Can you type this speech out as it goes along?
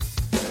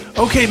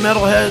Okay,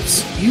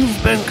 metalheads,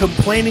 you've been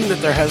complaining that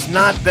there has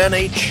not been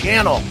a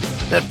channel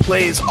that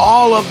plays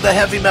all of the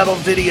heavy metal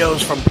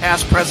videos from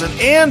past, present,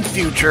 and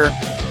future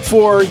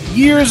for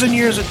years and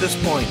years at this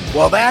point.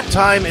 Well, that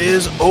time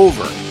is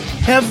over.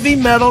 Heavy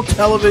Metal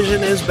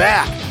Television is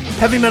back.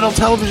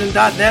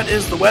 HeavyMetalTelevision.net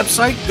is the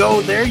website.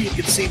 Go there. You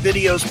can see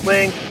videos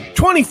playing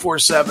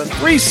 24/7,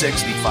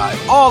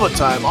 365, all the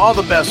time, all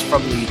the best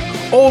from the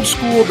old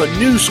school, the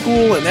new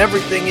school, and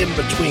everything in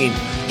between.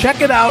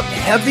 Check it out,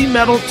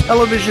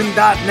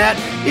 HeavyMetalTelevision.net.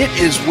 It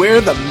is where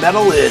the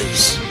metal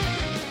is.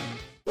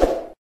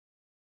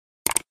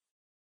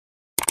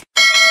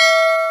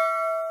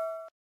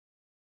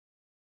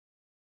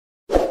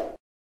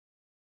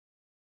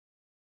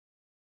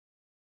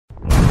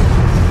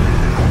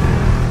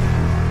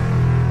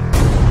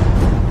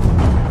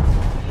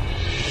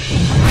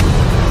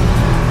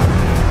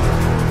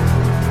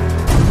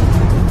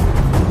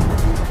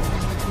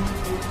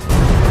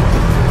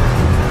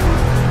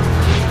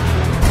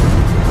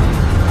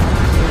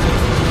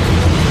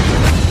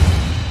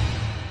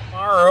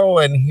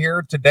 And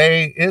here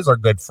today is our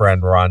good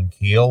friend Ron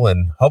Keel,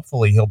 and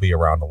hopefully he'll be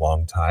around a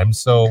long time.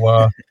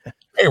 So,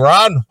 hey,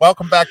 Ron,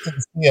 welcome back to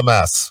the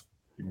CMS.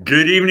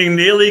 Good evening,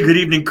 Neely. Good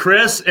evening,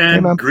 Chris,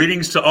 and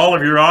greetings to all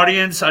of your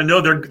audience. I know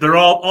they're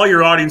all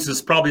your audience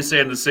is probably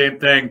saying the same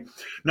thing.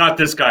 Not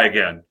this guy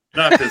again.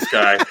 Not this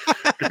guy,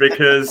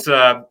 because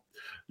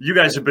you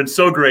guys have been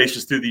so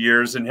gracious through the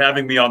years and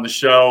having me on the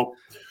show.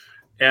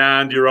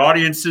 And your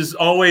audience is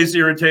always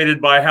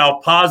irritated by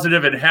how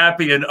positive and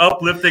happy and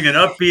uplifting and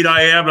upbeat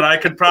I am. And I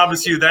can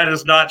promise you that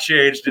has not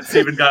changed. It's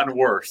even gotten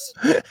worse.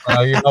 You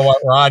know what,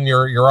 Ron?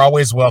 You're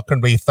always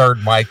welcome to be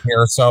third mic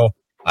here. So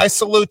I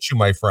salute you,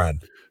 my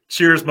friend.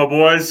 Cheers, my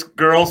boys,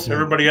 girls,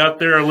 everybody out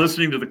there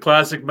listening to the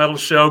Classic Metal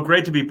Show.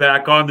 Great to be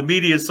back on. The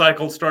media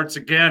cycle starts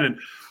again, and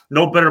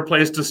no better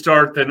place to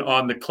start than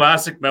on the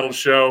Classic Metal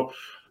Show.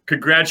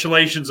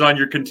 Congratulations on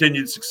your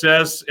continued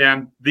success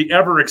and the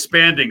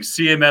ever-expanding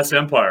CMS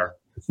empire.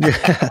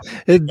 Yeah,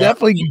 it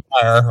definitely.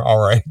 Empire. All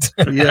right.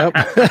 Yep.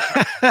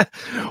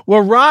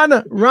 Well,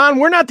 Ron,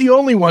 we're not the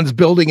only ones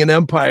building an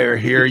empire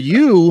here.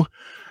 You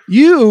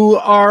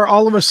are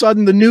all of a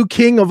sudden the new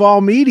king of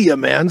all media,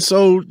 man.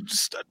 So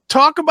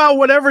talk about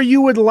whatever you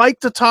would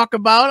like to talk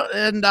about.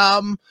 And,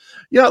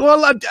 yeah,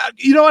 well,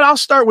 you know what? I'll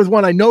start with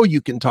one I know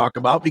you can talk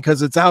about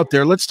because it's out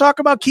there. Let's talk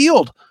about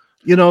Keeled.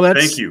 You know,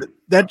 thank you.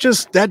 That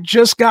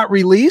just got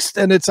released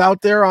and it's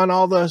out there on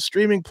all the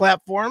streaming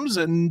platforms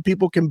and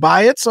people can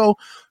buy it. So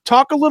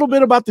talk a little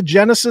bit about the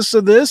genesis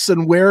of this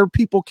and where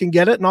people can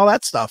get it and all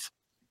that stuff.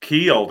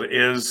 Keeled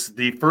is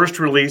the first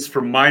release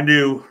from my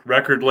new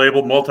record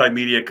label,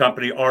 multimedia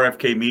company,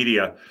 RFK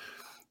Media.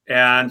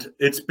 And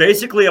it's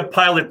basically a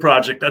pilot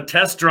project, a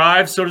test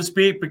drive, so to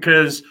speak,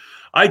 because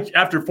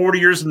after 40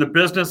 years in the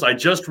business, I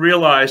just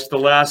realized the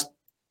last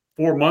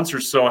 4 months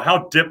or so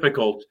how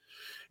difficult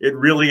it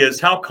really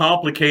is, how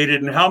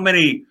complicated and how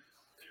many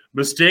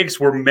mistakes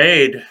were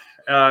made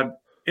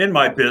in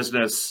my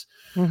business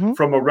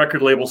from a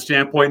record label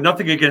standpoint.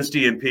 Nothing against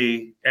EMP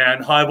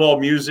and High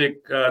Vol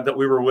Music that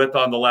we were with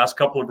on the last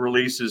couple of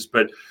releases,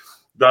 but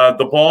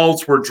the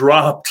balls were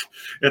dropped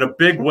in a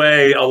big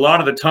way a lot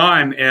of the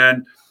time.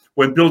 And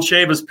when Bill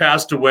Chavis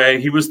passed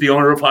away, he was the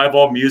owner of High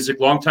Vol Music,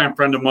 longtime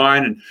friend of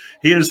mine, and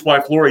he and his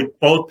wife Lori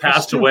both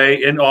passed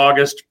away in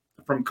August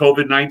from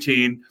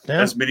COVID-19,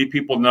 as many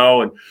people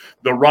know. And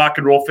the rock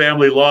and roll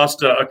family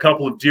lost a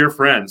couple of dear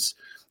friends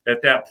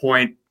at that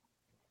point.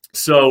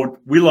 So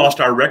we lost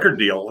our record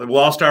deal and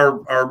lost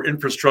our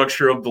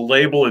infrastructure of the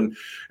label, and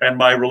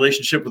my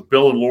relationship with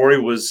Bill and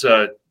Lori was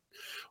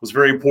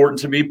very important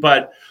to me.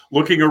 But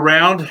looking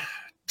around,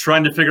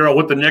 trying to figure out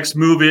what the next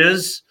move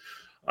is,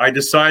 I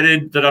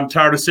decided that I'm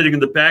tired of sitting in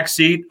the back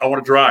seat. I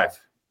want to drive.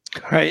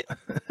 Right.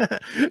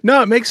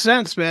 No, it makes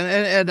sense, man.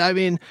 And I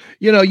mean,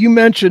 you know, you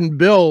mentioned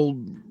Bill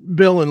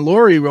and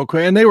Lori real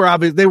quick, and they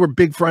were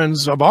big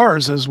friends of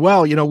ours as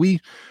well. You know, we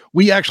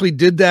actually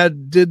did the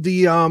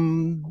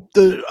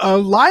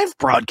live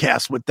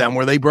broadcast with them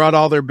where they brought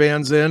all their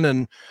bands in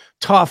and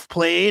Tough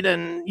played,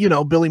 and, you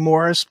know, Billy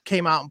Morris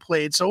came out and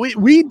played. So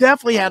we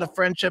definitely had a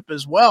friendship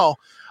as well.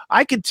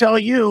 I could tell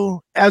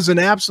you as an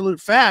absolute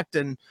fact,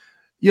 and,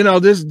 you know,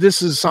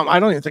 this is something,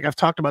 I don't even think I've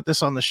talked about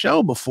this on the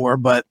show before,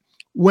 but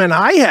when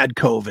I had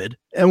COVID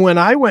and when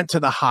I went to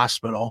the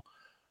hospital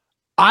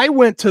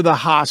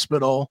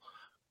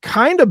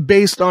kind of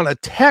based on a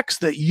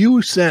text that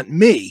you sent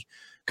me.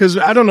 Because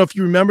I don't know if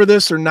you remember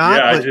this or not.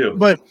 Yeah, I do.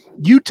 But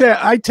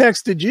I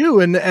texted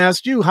you and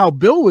asked you how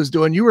Bill was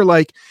doing. You were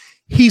like,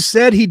 he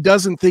said he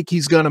doesn't think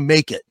he's going to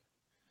make it.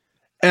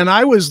 And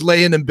I was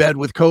laying in bed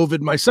with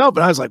COVID myself.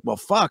 And I was like, well,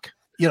 fuck,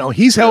 you know,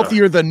 he's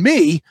healthier than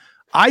me.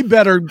 I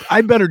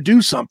better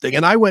do something.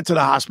 And I went to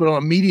the hospital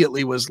and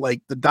immediately was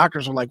like, the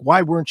doctors were like,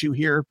 why weren't you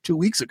here 2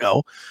 weeks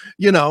ago?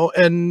 You know,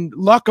 and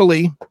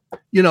luckily,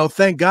 you know,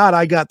 thank God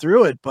I got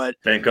through it. But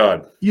thank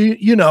God,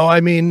 you know,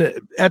 I mean,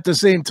 at the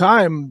same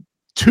time,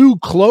 two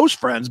close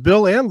friends,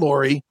 Bill and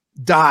Lori,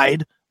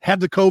 died,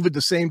 had the COVID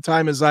the same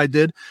time as I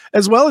did,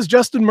 as well as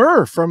Justin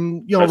Murr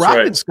from, you know,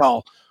 Rock and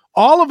Skull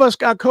all of us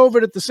got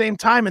COVID at the same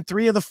time, and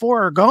 3 of the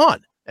 4 are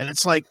gone. And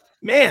it's like,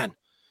 man,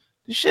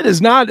 this shit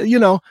is not,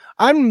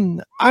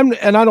 and I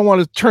don't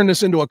want to turn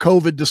this into a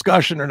COVID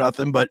discussion or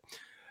nothing, but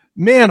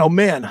man, oh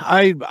man,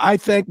 I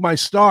thank my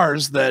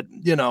stars that,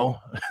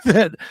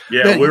 that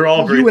we're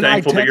all very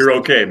thankful that you're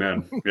okay,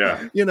 man.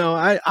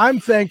 Yeah. I'm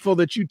thankful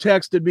that you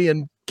texted me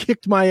and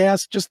kicked my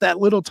ass just that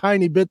little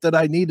tiny bit that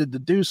I needed to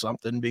do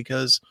something,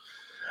 because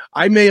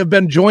I may have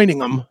been joining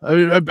them.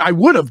 I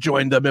would have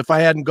joined them if I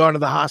hadn't gone to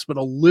the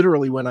hospital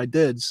literally when I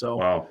did. So,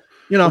 wow.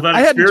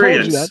 I hadn't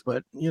told you that,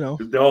 but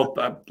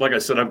like I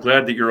said, I'm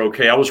glad that you're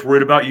okay. I was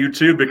worried about you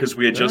too, because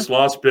we had just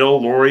lost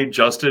Bill, Lori,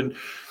 Justin.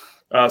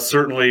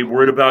 Certainly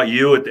worried about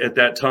you at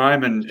that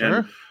time,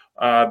 and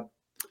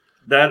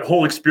that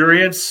whole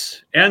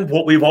experience and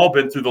what we've all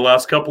been through the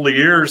last couple of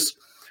years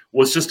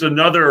was just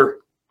another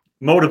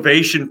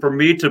motivation for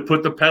me to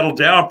put the pedal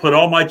down, put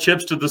all my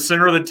chips to the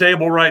center of the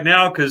table right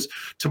now, because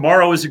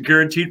tomorrow isn't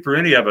guaranteed for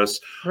any of us.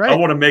 Right. I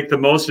want to make the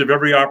most of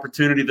every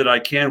opportunity that I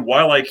can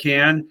while I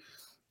can.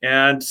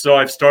 And so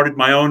I've started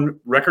my own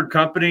record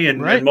company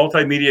and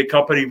multimedia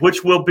company,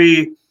 which will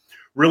be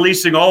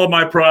releasing all of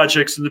my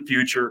projects in the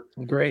future.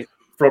 Great.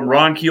 From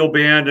Ron Keel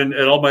Band and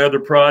all my other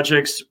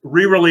projects,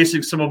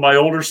 re-releasing some of my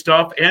older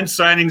stuff and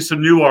signing some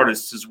new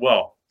artists as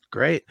well.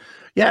 Great.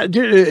 Yeah,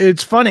 dude,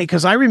 it's funny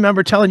because I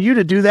remember telling you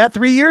to do that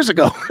 3 years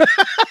ago.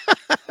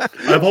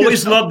 I've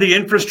always loved the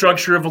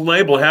infrastructure of a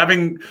label,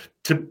 having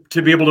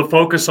to be able to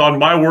focus on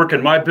my work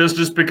and my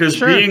business, because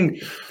being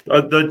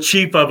the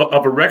chief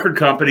of a record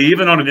company,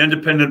 even on an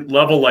independent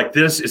level like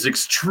this, is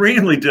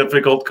extremely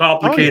difficult,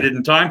 complicated,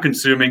 and time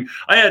consuming.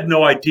 I had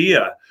no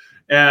idea.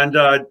 And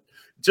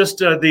just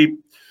the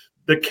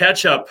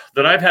catch up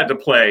that I've had to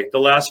play the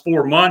last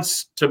 4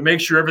 months to make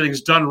sure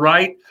everything's done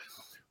right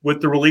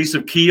with the release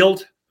of Keel.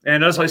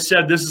 And as I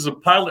said, this is a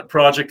pilot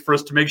project for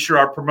us to make sure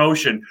our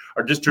promotion,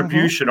 our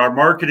distribution, our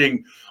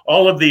marketing,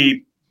 all of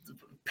the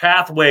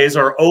pathways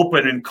are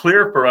open and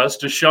clear for us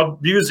to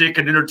shove music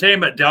and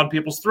entertainment down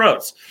people's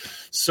throats.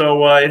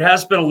 So it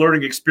has been a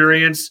learning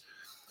experience.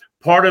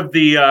 Part of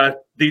the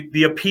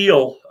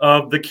appeal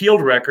of the Keel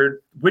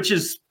record, which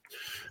has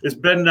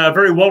been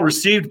very well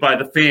received by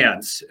the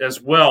fans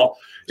as well,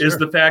 is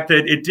the fact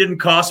that it didn't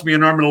cost me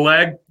an arm and a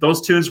leg.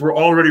 Those tunes were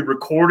already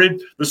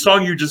recorded. The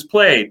song you just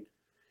played,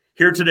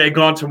 Here Today,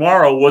 Gone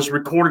Tomorrow, was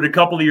recorded a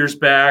couple of years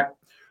back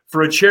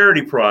for a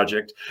charity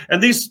project.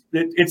 And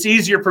it's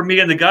easier for me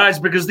and the guys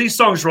because these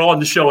songs are all in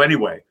the show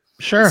anyway.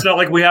 Sure. It's not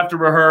like we have to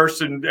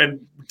rehearse and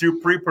do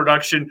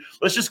pre-production.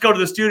 Let's just go to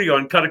the studio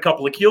and cut a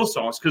couple of Keel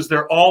songs because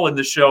they're all in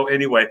the show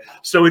anyway.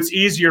 So it's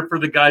easier for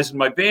the guys in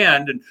my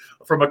band. And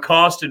from a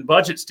cost and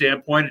budget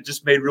standpoint, it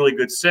just made really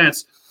good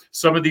sense.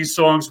 Some of these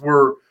songs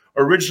were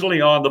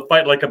originally on the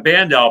Fight Like a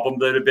Band album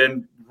that had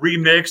been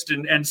remixed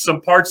and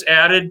some parts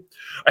added.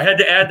 I had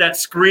to add that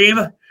scream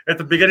at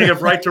the beginning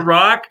of Right to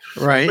Rock.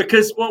 Right.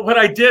 Because when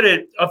I did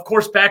it, of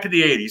course, back in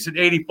the 80s, in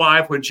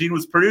 85, when Gene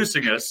was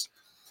producing us,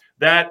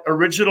 that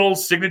original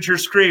signature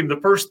scream, the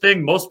first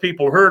thing most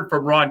people heard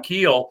from Ron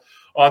Keel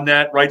on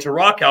that Right to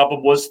Rock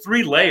album was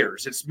 3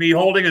 layers. It's me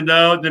holding a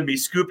note, and then me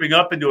scooping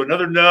up into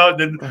another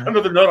note, and then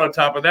another note on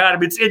top of that. I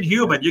mean, it's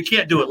inhuman. You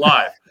can't do it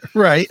live.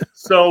 Right.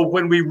 So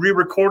when we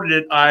re-recorded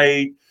it,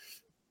 I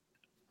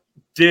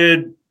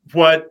did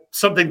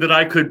something that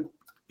I could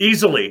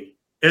easily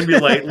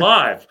emulate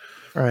live.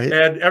 Right.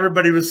 And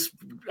everybody was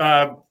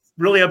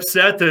really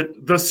upset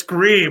that the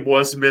scream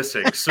was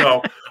missing.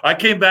 So I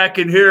came back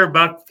in here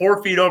about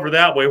 4 feet over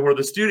that way where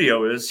the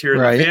studio is here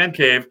in the fan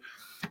cave.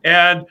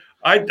 And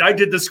I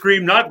did the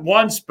scream not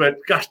once, but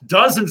gosh,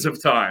 dozens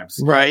of times.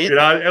 Right. You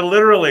know, and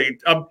literally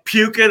I'm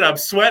puking, I'm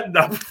sweating,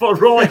 I'm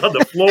rolling on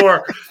the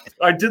floor.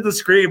 I did the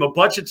scream a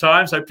bunch of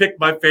times. I picked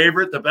my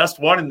favorite, the best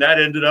one, and that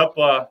ended up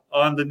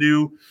on the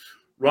new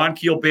Ron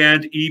Keel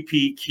Band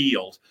EP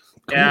Keel.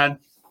 Cool. And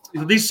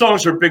these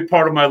songs are a big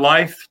part of my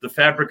life, the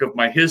fabric of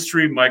my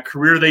history, my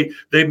career.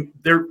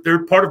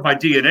 They're part of my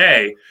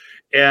DNA,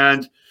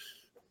 and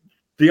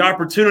the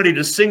opportunity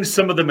to sing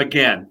some of them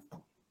again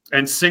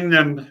and sing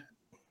them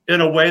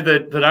in a way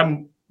that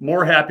I'm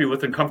more happy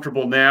with and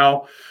comfortable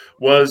now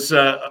was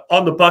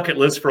on the bucket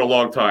list for a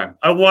long time.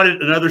 I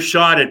wanted another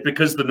shot at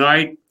Because the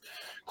Night,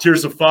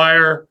 Tears of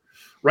Fire,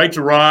 Right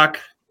to Rock,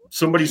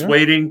 Somebody's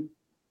Waiting.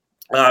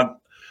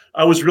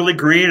 I was really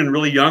green and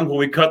really young when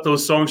we cut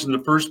those songs in the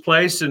first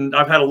place, and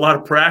I've had a lot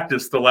of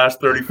practice the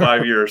last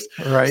 35 years.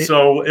 Right.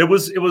 So it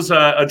was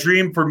a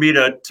dream for me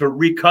to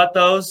recut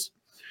those,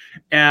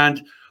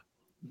 and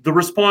the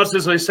response,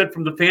 as I said,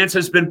 from the fans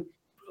has been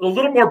a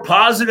little more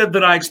positive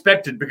than I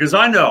expected, because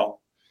I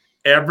know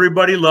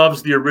everybody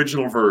loves the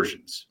original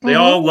versions. They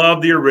all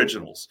love the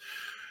originals,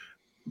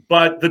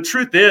 but the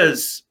truth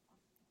is,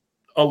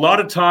 a lot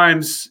of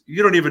times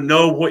you don't even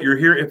know what you're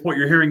hearing, if what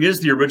you're hearing is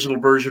the original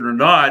version or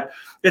not.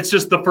 It's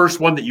just the first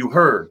one that you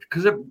heard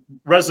because it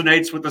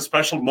resonates with a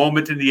special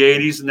moment in the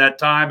 80s and that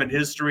time in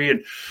history.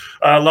 And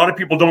a lot of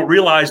people don't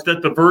realize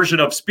that the version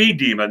of Speed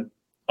Demon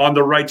on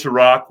the Right to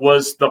Rock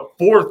was the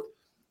 4th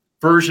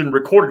version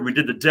recorded. We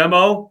did the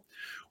demo.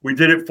 We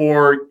did it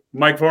for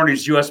Mike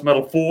Varney's US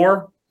Metal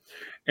 4.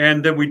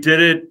 and then we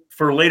did it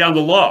for Lay Down the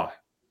Law.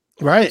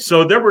 Right.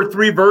 So there were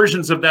 3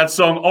 versions of that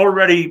song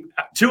already,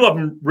 2 of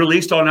them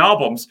released on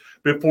albums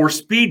before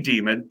Speed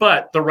Demon,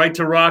 but The Right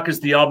to Rock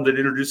is the album that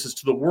introduces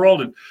to the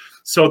world. And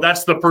so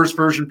that's the first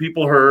version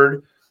people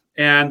heard,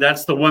 and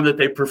that's the one that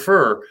they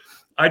prefer.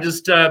 I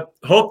just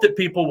hope that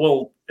people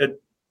will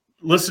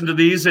listen to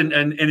these and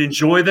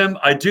enjoy them.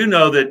 I do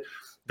know that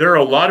there are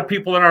a lot of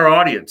people in our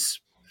audience,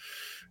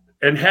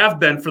 and have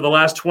been for the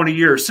last 20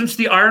 years, since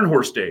the Iron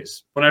Horse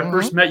days, when I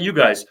first met you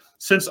guys.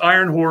 Since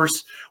Iron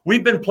Horse,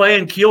 we've been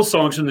playing Keel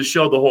songs in the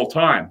show the whole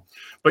time.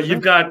 But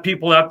you've got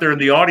people out there in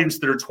the audience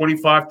that are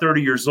 25,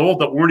 30 years old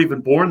that weren't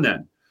even born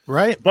then.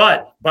 Right.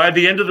 But by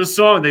the end of the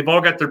song, they've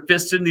all got their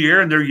fists in the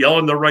air and they're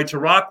yelling the right to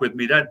rock with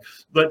me.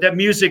 That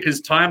music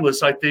is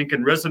timeless, I think,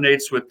 and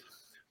resonates with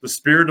the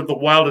spirit of the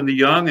wild and the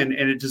young, and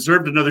it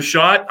deserved another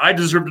shot. I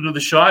deserved another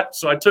shot,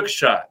 so I took a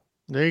shot.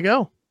 There you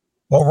go.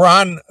 Well,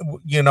 Ron,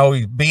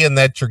 being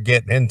that you're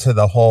getting into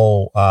the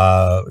whole,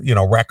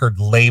 record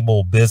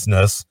label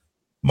business,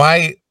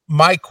 my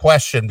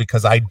question,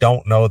 because I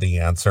don't know the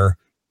answer,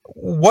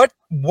 what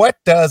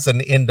does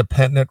an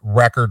independent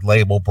record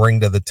label bring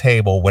to the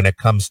table when it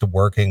comes to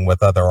working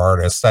with other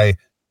artists?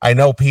 I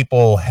know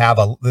people have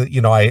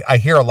I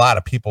hear a lot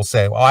of people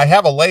say, well, I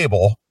have a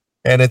label,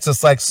 and it's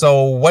just like,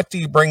 so what do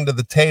you bring to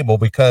the table?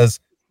 Because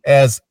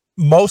as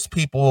most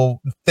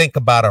people think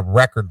about a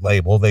record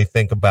label, they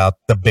think about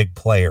the big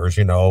players,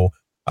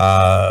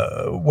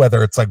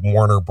 whether it's like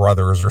Warner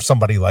Brothers or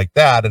somebody like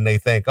that. And they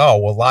think, oh,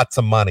 well, lots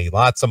of money.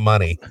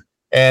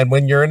 And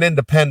when you're an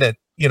independent,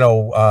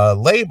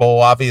 label,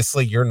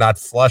 obviously you're not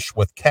flush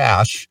with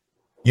cash,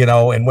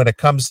 and when it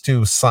comes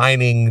to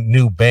signing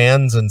new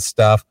bands and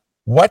stuff,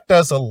 what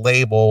does a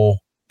label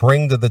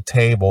bring to the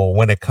table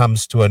when it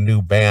comes to a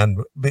new band?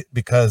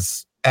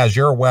 Because as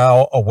you're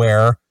well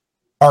aware,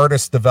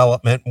 artist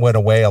development went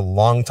away a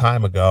long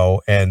time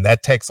ago, and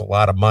that takes a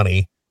lot of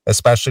money,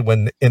 especially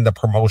when in the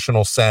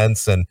promotional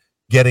sense and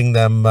getting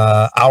them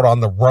out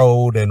on the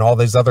road and all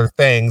these other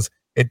things.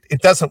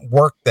 It doesn't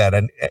work that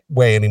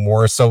way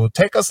anymore. So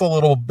take us a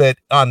little bit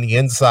on the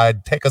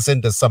inside, take us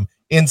into some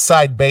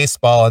inside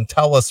baseball, and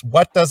tell us,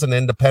 what does an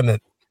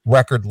independent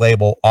record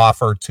label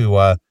offer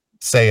to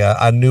say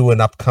a new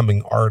and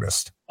upcoming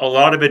artist? A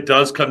lot of it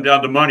does come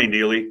down to money,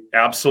 Neely.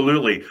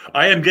 Absolutely.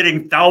 I am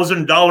getting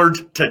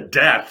 $1,000 to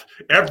death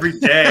every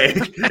day.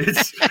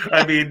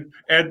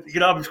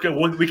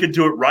 We can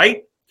do it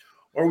right,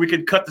 or we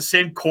can cut the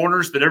same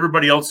corners that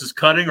everybody else is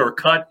cutting or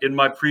cut in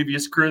my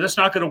previous career. That's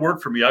not going to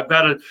work for me. We're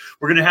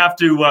going to have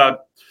to,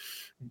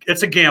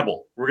 it's a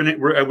gamble.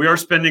 We are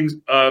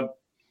spending a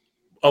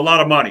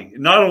lot of money,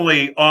 not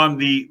only on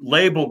the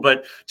label,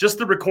 but just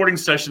the recording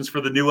sessions for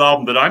the new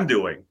album that I'm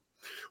doing,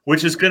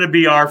 which is going to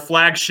be our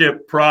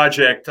flagship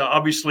project.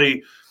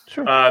 Obviously,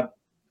 sure.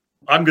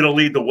 I'm going to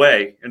lead the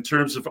way in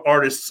terms of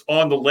artists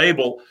on the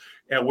label.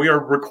 And we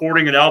are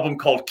recording an album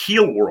called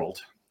Keel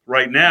World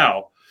right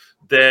now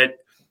that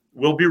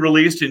will be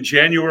released in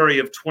January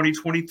of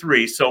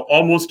 2023. So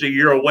almost a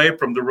year away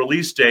from the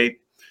release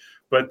date.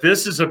 But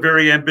this is a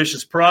very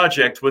ambitious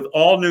project with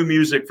all new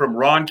music from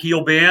Ron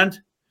Keel Band,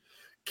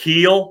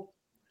 Keel,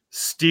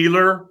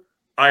 Steeler,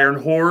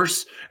 Iron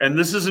Horse. And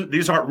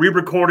these aren't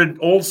re-recorded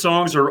old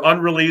songs or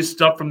unreleased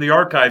stuff from the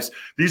archives.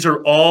 These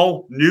are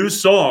all new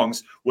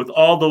songs with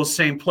all those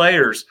same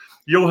players.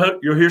 You'll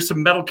hear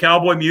some Metal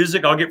Cowboy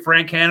music. I'll get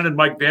Frank Hannon and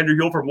Mike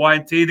Vanderhill from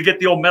Y&T to get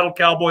the old Metal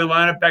Cowboy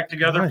lineup back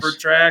together for a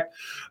track.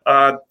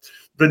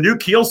 The new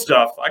Keel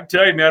stuff, I can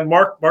tell you, man,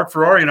 Mark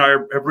Ferrari and I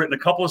have written a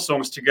couple of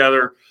songs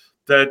together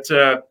that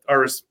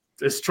are as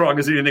strong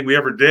as anything we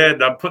ever did.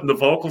 And I'm putting the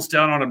vocals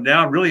down on them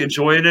now. I'm really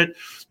enjoying it.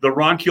 The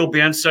Ron Keel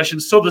Band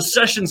sessions. So the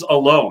sessions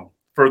alone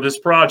for this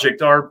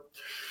project are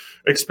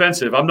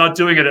expensive. I'm not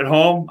doing it at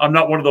home. I'm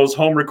not one of those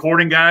home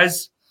recording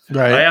guys.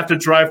 Right. I have to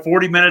drive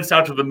 40 minutes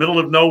out to the middle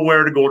of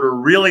nowhere to go to a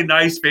really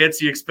nice,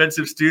 fancy,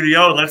 expensive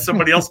studio and let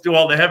somebody else do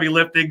all the heavy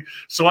lifting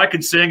so I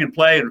can sing and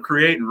play and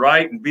create and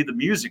write and be the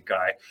music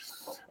guy.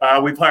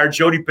 We've hired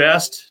Jody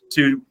Best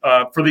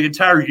for the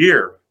entire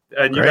year.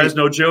 And you guys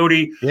know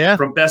Jody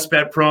from Best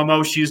Bet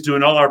Promo. She's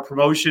doing all our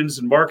promotions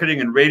and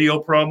marketing and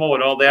radio promo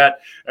and all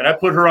that. And I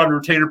put her on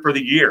retainer for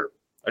the year.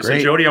 I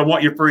said, Jody, I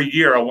want you for a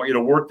year. I want you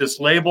to work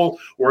this label,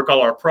 work all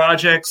our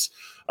projects,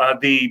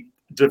 the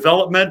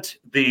development,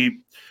 the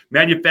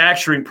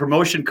manufacturing,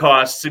 promotion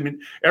costs. I mean,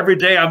 every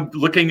day I'm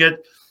looking at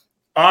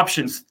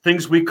options,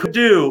 things we could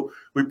do,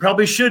 we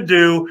probably should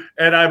do.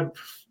 And I'm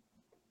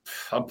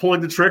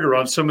pulling the trigger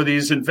on some of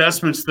these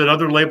investments that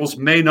other labels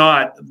may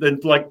not,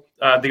 like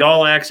the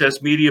All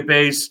Access Media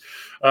Base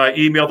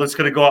email that's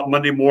going to go out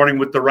Monday morning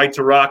with The Right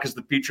to Rock as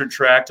the featured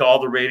track to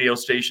all the radio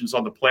stations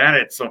on the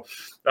planet. So,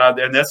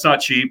 and that's not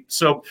cheap.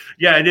 So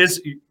yeah, it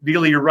is.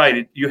 Neely, you're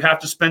right. You have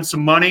to spend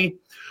some money.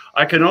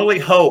 I can only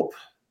hope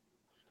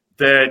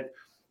that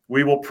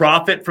we will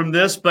profit from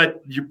this,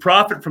 but you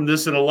profit from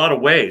this in a lot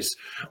of ways.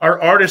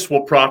 Our artists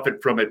will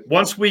profit from it.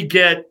 Once we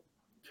get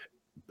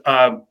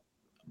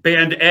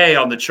Band A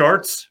on the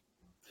charts,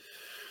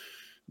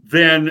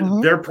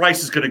 then their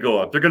price is going to go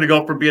up. They're going to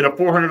go from being a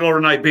 $400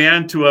 a night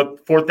band to a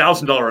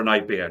 $4,000 a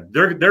night band.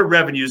 Their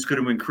revenue is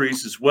going to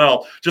increase as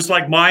well, just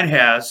like mine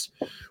has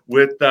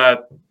with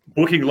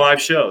booking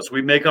live shows.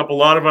 We make up a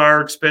lot of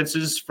our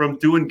expenses from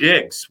doing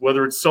gigs,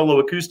 whether it's solo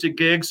acoustic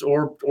gigs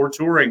or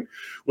touring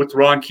with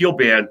Ron Keel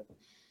Band.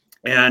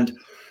 And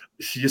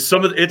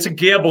it's a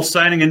gamble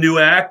signing a new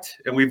act,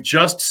 and we've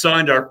just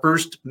signed our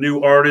first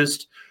new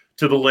artist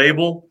to the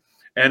label.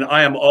 And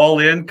I am all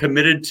in,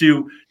 committed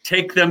to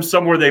take them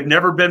somewhere they've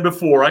never been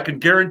before. I can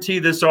guarantee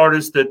this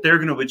artist that they're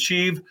going to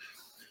achieve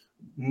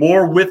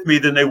more with me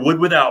than they would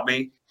without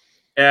me.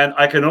 And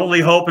I can only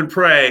hope and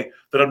pray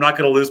that I'm not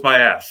going to lose my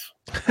ass.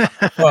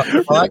 well,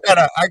 I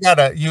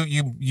gotta.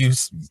 You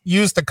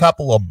used a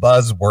couple of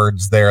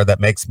buzzwords there that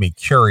makes me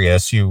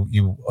curious. You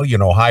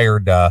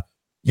hired a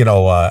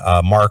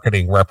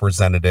marketing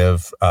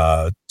representative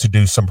to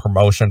do some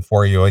promotion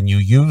for you, and you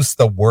used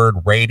the word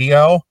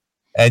radio.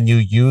 And you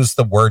use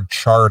the word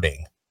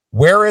charting.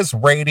 Where is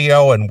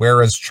radio and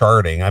where is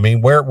charting? I mean,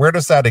 where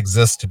does that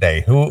exist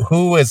today?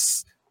 Who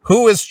is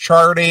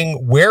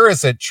charting? Where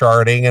is it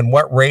charting? And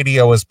what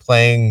radio is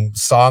playing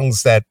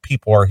songs that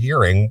people are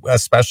hearing,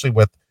 especially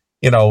with,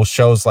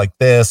 shows like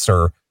this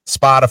or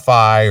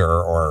Spotify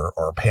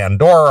or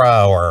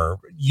Pandora or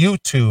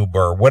YouTube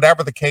or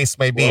whatever the case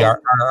may be? Well,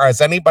 is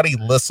anybody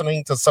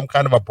listening to some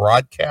kind of a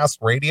broadcast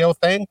radio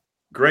thing?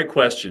 Great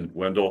question,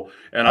 Wendell.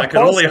 And I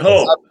can only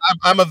hope.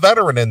 I'm a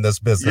veteran in this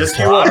business. Yes,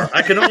 you are.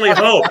 I can only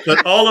hope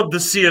that all of the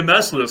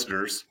CMS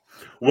listeners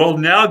will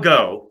now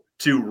go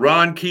to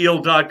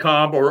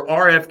ronkeel.com or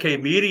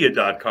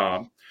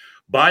rfkmedia.com,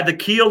 buy the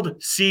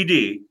Keeled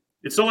CD.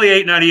 It's only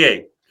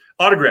 $8.98,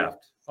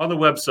 autographed on the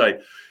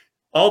website.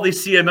 All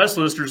these CMS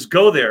listeners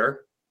go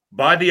there,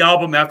 buy the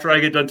album after I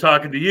get done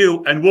talking to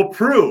you, and we'll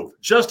prove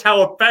just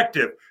how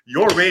effective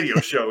your radio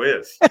show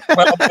is.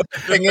 Well, the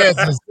thing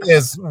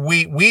is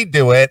we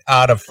do it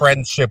out of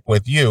friendship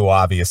with you,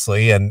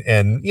 obviously, and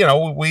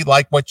we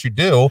like what you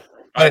do.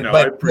 I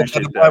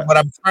appreciate that.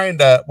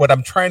 What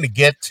I'm trying to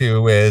get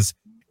to is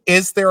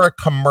there a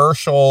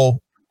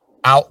commercial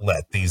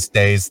outlet these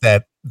days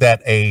that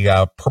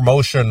a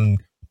promotion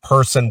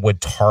person would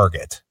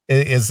target?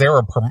 Is there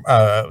a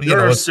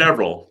there are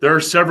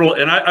several,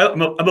 and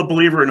I'm a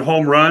believer in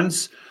home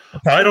runs.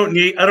 Okay. I don't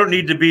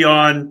need to be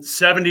on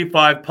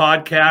 75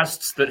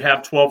 podcasts that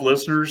have 12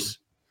 listeners.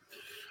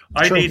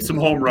 I need some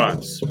home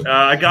runs.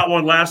 I got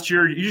one last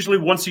year. Usually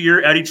once a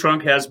year, Eddie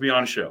Trunk has me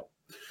on a show.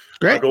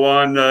 Great. I go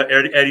on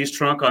Eddie's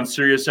Trunk on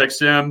Sirius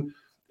XM,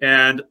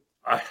 and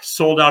I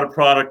sold out a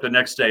product the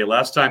next day.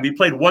 Last time he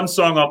played one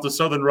song off the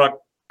Southern Rock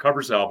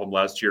covers album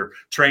last year,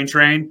 Train.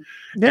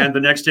 Yeah. And the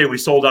next day we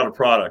sold out a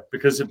product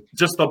because of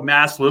just the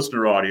mass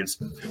listener audience.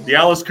 The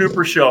Alice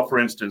Cooper show, for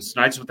instance,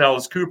 Nights with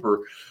Alice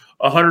Cooper,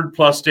 100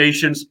 plus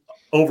stations,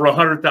 over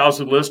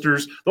 100,000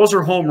 listeners. Those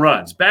are home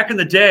runs. Back in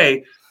the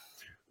day,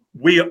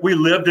 we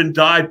lived and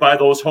died by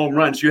those home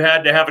runs. You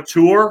had to have a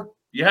tour.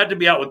 You had to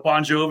be out with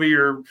Bon Jovi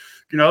or,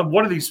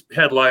 one of these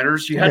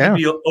headliners. You had to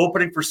be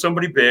opening for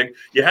somebody big.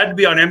 You had to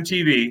be on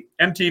MTV.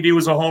 MTV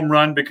was a home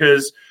run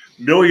because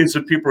millions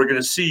of people are going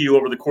to see you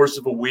over the course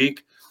of a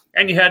week.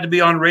 And you had to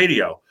be on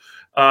radio.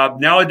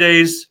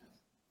 Nowadays,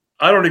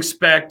 I don't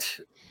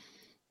expect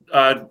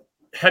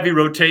heavy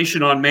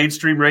rotation on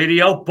mainstream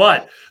radio,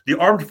 but the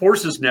Armed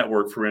Forces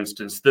Network, for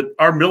instance, that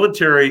our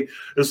military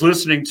is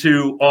listening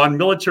to on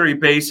military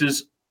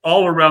bases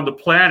all around the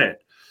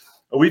planet.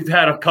 We've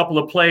had a couple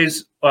of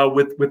plays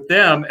with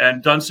them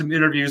and done some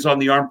interviews on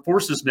the Armed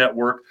Forces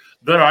Network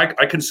that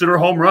I consider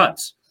home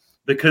runs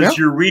because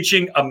you're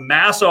reaching a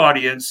mass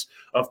audience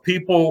of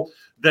people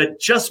that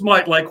just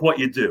might like what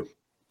you do.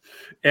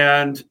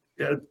 And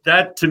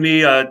that to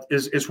me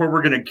is where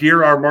we're going to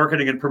gear our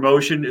marketing and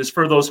promotion is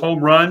for those home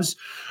runs.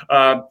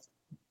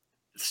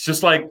 It's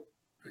just like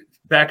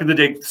back in the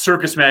day,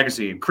 Circus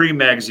Magazine, Cream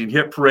Magazine,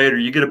 Hit Parade, or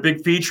you get a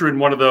big feature in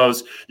one of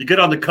those, you get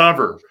on the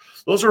cover.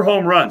 Those are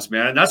home runs,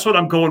 man. And that's what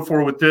I'm going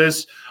for with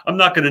this. I'm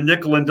not going to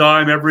nickel and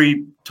dime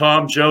every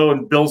Tom, Joe,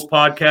 and Bill's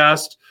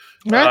podcast.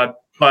 Right.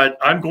 But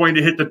I'm going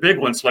to hit the big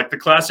ones like the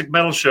Classic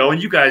Metal Show.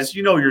 And you guys,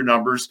 your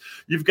numbers.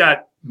 You've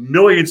got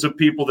millions of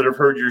people that have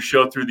heard your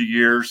show through the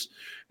years.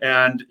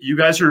 And you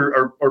guys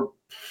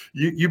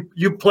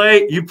you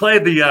play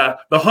the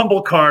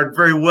humble card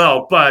very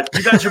well, but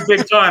you guys are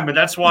big time, and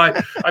that's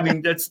why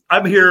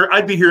I'm here.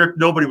 I'd be here if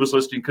nobody was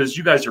listening because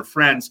you guys are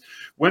friends.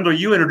 Wendell,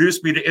 you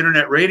introduced me to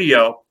internet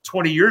radio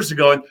 20 years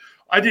ago, and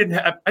I didn't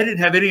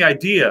have any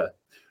idea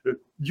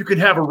you can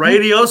have a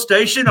radio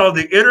station on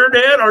the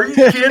internet. Are you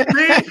kidding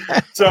me?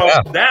 So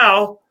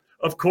now,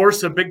 of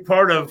course, a big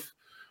part of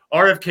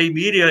RFK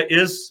Media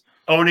is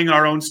owning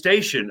our own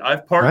station.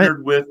 I've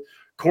partnered with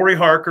Corey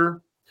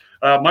Harker.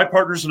 My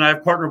partners and I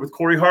have partnered with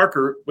Corey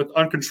Harker with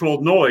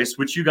Uncontrolled Noise,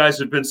 which you guys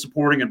have been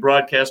supporting and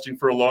broadcasting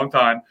for a long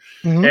time.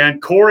 Mm-hmm.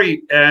 And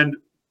Corey and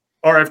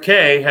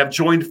RFK have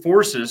joined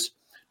forces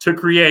to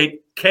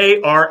create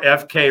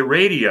KRFK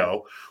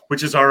Radio,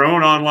 which is our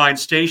own online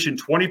station,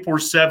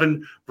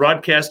 24/7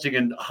 broadcasting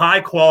in high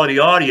quality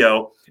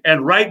audio.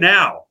 And right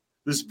now,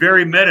 this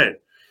very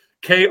minute,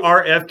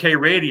 KRFK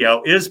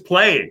radio is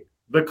playing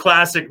the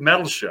classic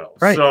metal show.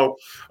 Right. So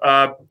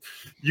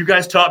you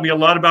guys taught me a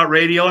lot about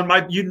radio,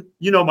 and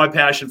you know my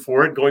passion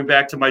for it, going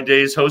back to my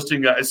days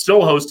hosting,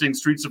 still hosting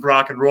Streets of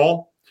Rock and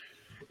Roll,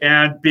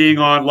 and being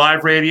on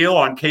live radio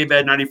on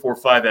KBED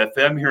 94.5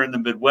 FM here in the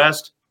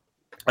Midwest.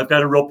 I've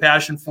got a real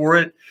passion for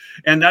it,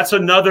 and that's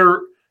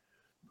another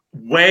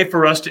way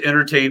for us to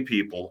entertain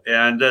people,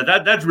 and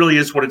that really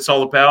is what it's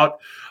all about.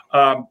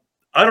 I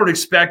don't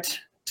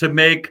expect to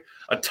make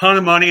a ton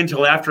of money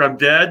until after I'm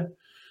dead.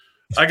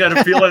 I got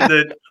a feeling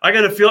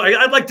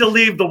I'd like to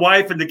leave the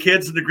wife and the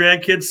kids and the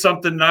grandkids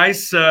something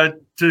nice to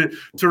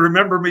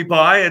remember me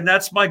by, and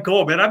that's my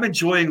goal, man. I'm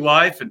enjoying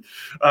life, and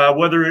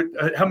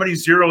how many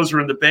zeros are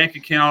in the bank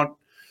account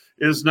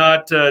does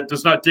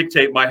not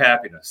dictate my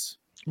happiness.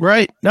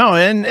 Right. No,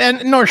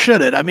 and nor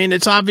should it. I mean,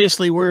 it's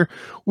obviously we're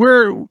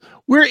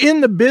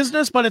in the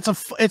business, but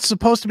it's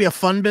supposed to be a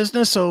fun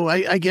business. So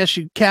I guess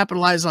you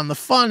capitalize on the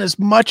fun as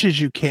much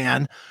as you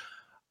can.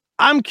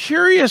 I'm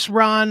curious,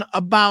 Ron,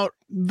 about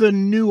the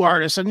new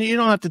artists, and you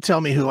don't have to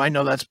tell me who. I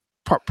know that's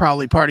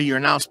probably part of your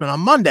announcement on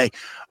Monday,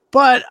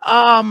 but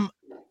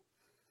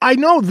I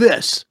know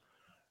this.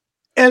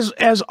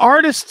 As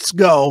artists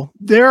go,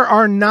 there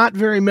are not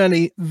very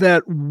many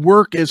that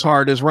work as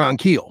hard as Ron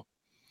Keel.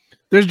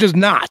 There's just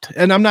not.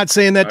 And I'm not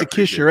saying that to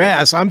kiss your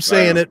ass. I'm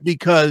saying it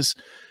because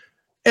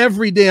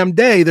every damn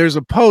day there's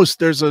a post,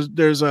 there's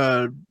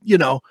a, you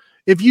know,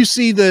 if you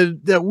see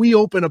that we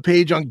open a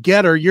page on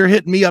Getter, you're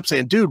hitting me up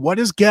saying, dude, what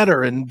is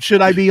Getter? And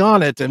should I be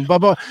on it? And blah,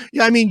 blah.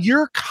 Yeah, I mean,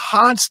 you're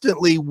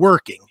constantly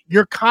working.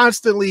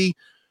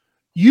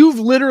 You've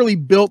literally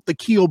built the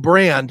Keel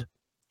brand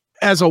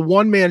as a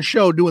one-man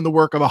show doing the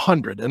work of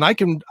 100. And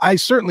I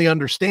certainly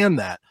understand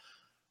that.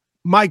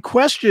 My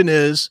question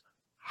is,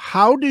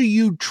 how do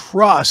you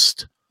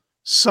trust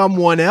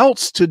someone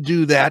else to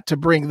do that, to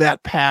bring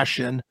that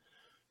passion?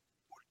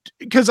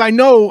 Because I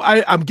know,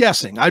 I'm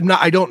guessing, I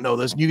don't know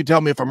this, and you can tell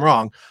me if I'm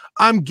wrong.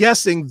 I'm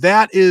guessing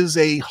that is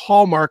a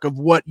hallmark of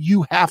what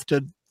you have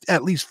to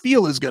at least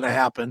feel is going to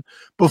happen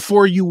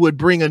before you would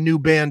bring a new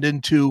band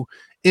into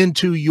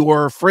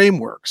your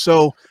framework.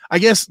 So I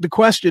guess the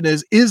question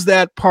is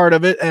that part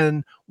of it,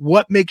 and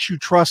what makes you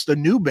trust a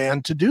new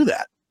band to do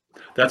that?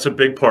 That's a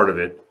big part of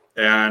it.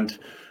 And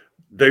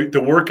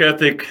the work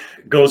ethic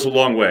goes a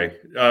long way.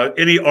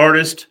 Any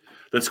artist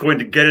that's going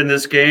to get in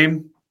this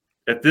game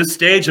at this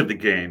stage of the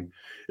game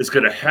is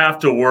going to have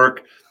to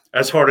work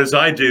as hard as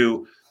I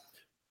do.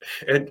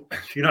 And,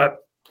 you know,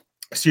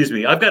 excuse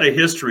me, I've got a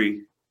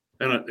history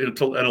and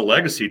a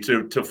legacy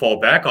to fall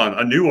back on.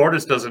 A new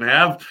artist doesn't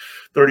have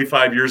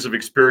 35 years of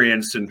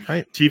experience in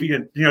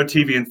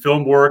TV and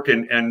film work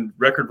and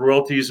record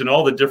royalties and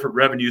all the different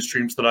revenue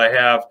streams that I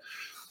have.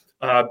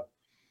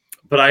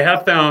 But I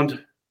have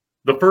found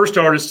the first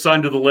artist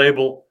signed to the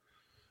label,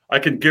 I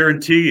can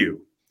guarantee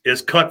you,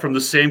 is cut from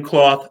the same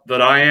cloth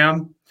that I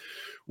am,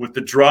 with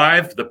the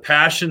drive, the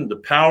passion, the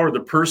power,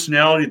 the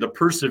personality, the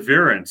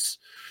perseverance,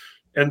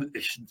 and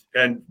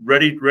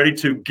ready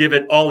to give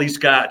it all he's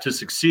got to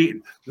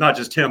succeed. Not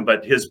just him,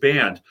 but his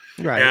band.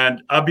 Right.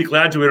 And I'll be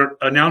glad to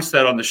announce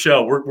that on the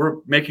show. We're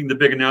making the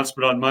big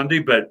announcement on Monday,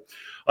 but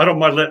I don't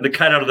mind letting the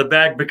cat out of the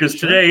bag, because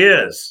today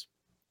is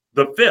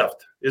the 5th.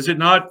 Is it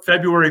not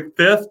February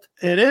 5th?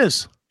 It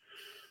is.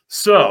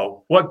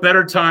 So what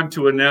better time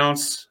to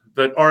announce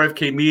that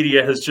RFK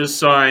Media has just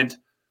signed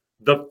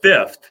the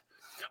 5th,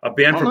 a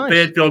band from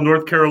Fayetteville,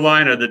 North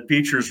Carolina, that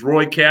features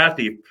Roy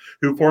Cathy,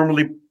 who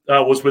formerly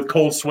was with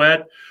Cold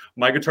Sweat.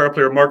 My guitar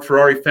player, Mark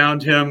Ferrari,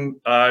 found him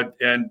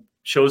and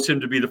chose him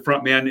to be the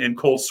front man in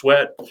Cold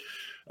Sweat.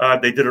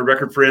 They did a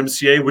record for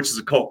MCA, which is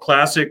a cult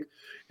classic.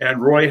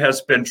 And Roy has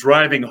been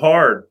driving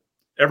hard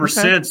ever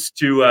since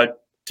to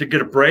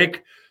get a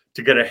break,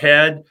 to get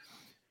ahead.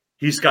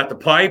 He's got the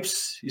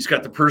pipes, he's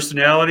got the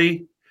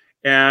personality,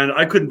 and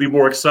I couldn't be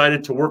more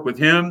excited to work with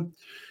him,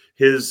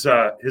 his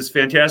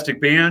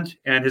fantastic band,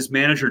 and his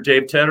manager,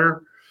 Dave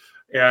Tedder.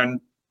 And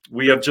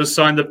we have just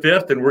signed the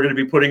 5th, and we're going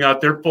to be putting out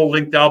their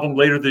full-length album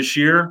later this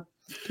year.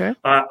 Okay.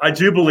 I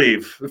do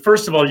believe,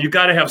 first of all, you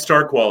got to have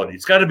star quality. You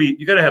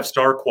got to have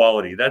star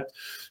quality. That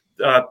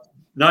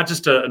not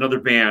just another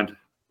band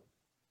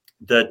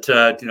that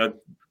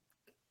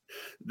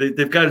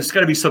it's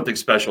got to be something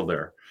special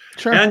there.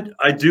 Sure. And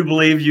I do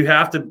believe you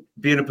have to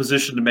be in a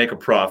position to make a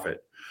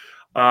profit.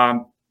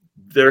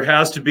 There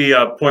has to be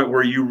a point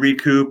where you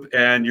recoup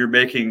and you're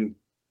making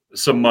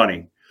some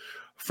money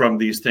from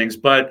these things.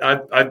 But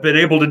I've been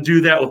able to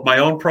do that with my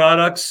own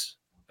products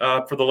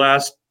for the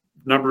last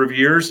number of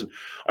years.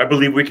 I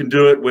believe we can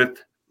do it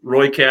with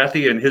Roy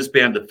Cathy and his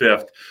band, The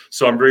 5th.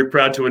 So I'm very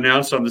proud to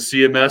announce on the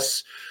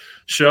CMS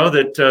show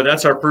that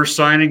that's our first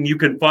signing. You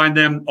can find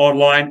them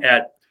online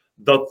at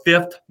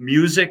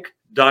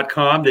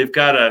thefifthmusic.com. They've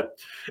got a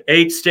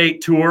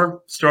 8-state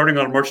tour starting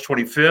on March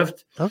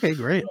 25th. Okay,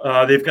 great.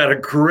 They've got a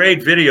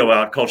great video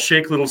out called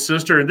Shake Little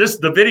Sister. And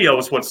the video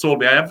is what sold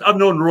me. I've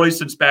known Roy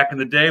since back in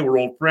the day. We're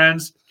old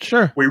friends.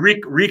 Sure. We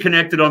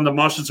reconnected on the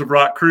Monsters of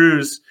Rock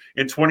cruise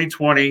in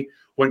 2020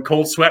 when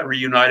Cold Sweat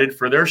reunited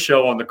for their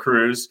show on the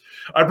cruise.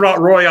 I brought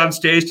Roy on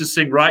stage to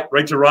sing Right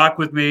to Rock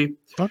with me.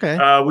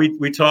 Okay.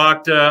 We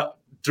talked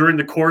during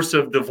the course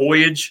of the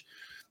voyage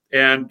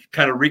and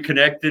kind of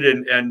reconnected.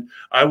 And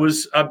I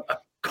was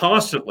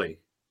constantly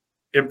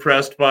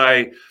impressed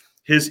by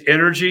his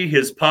energy,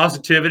 his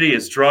positivity,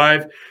 his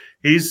drive.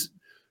 He's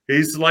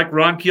like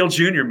Ron Keel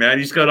Jr., man.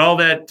 He's got all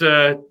that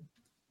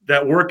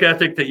that work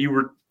ethic that you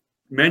were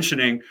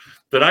mentioning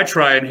that I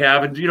try and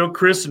have. And,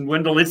 Chris and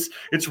Wendell,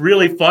 it's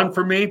really fun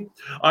for me.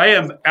 I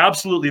am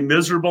absolutely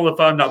miserable if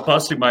I'm not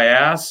busting my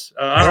ass.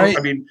 I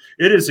mean,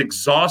 it is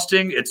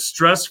exhausting. It's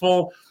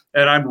stressful,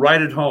 and I'm right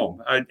at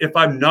home. If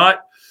I'm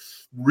not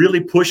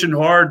really pushing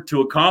hard to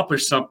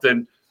accomplish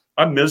something,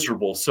 I'm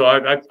miserable. So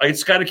I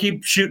just got to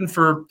keep shooting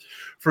for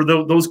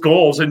those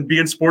goals, and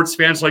being sports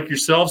fans like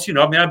yourselves.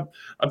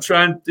 I'm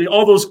trying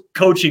all those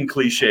coaching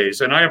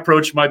cliches, and I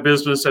approach my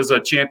business as a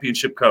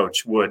championship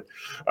coach would.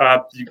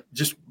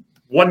 Just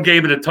one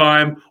game at a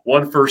time,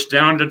 one first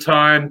down at a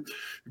time,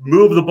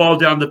 move the ball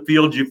down the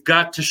field. You've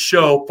got to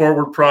show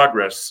forward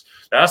progress.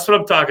 That's what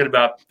I'm talking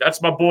about.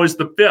 That's my boys,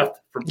 the Fifth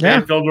from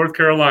Danville, North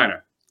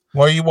Carolina.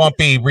 Well, you won't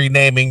be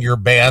renaming your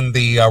band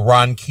the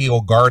Ron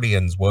Keel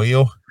Guardians, will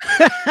you?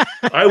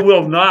 I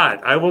will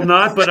not,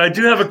 but I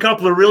do have a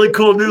couple of really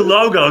cool new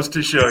logos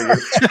to show you.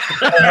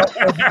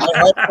 I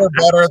hope we're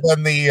better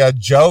than the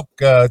joke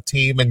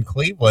team in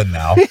Cleveland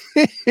now.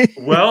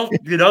 Well,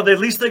 at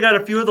least they got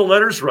a few of the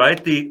letters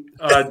right. The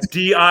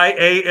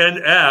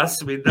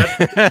DIANS. I mean,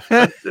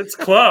 that's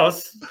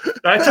close.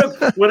 I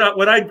took when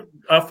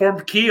I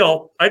formed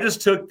Keel, I just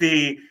took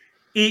the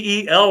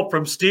EEL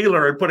from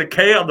Steeler and put a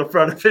K on the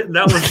front of it, and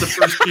that was the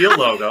first Keel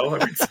logo.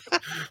 I mean,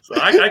 so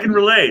I can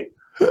relate.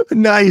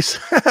 Nice.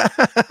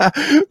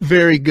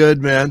 Very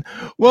good, man.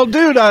 Well,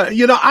 dude,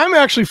 I'm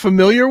actually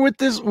familiar with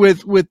this,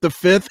 with the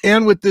Fifth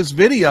and with this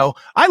video.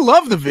 I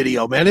love the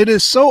video, man. It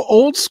is so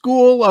old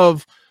school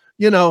of,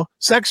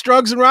 sex,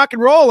 drugs, and rock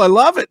and roll. I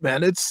love it,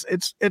 man. It's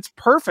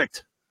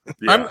perfect.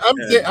 Yeah,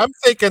 I'm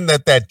thinking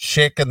that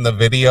chick in the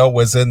video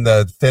was in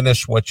the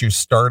Finish What You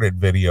Started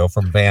video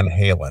from Van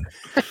Halen.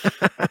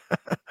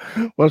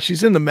 Well,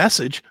 she's in the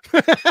Message.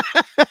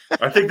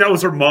 I think that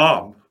was her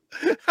mom.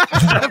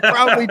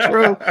 Probably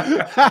true.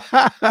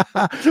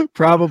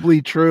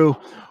 Probably true.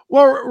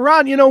 Well,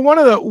 Ron, one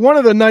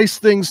of the nice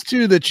things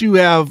too that you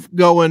have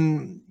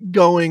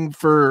going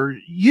for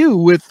you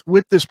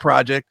with this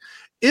project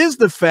is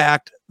the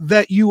fact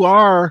that you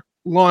are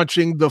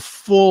launching the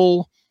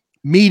full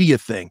media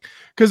thing.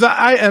 Because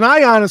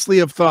I honestly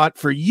have thought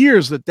for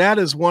years that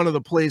is one of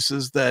the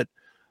places that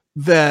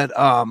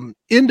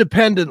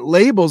independent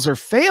labels are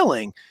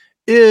failing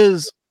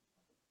is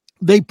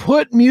they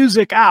put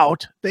music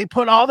out, they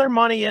put all their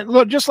money in,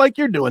 look, just like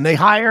you're doing. They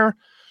hire,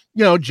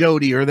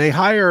 Jody, or they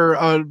hire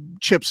a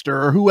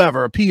Chipster or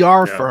whoever, a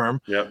PR firm.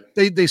 Yep.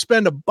 They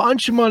spend a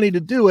bunch of money to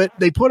do it.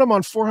 They put them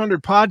on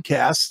 400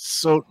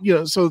 podcasts. So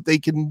that they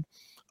can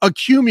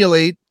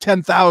accumulate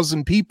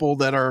 10,000 people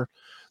that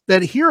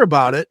hear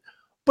about it,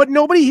 but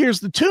nobody hears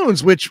the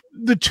tunes, which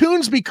the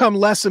tunes become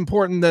less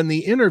important than the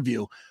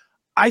interview.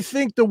 I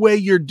think the way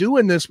you're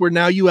doing this, where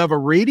now you have a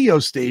radio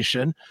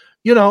station,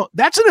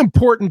 that's an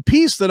important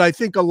piece that I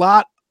think a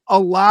lot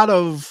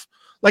of,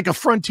 like a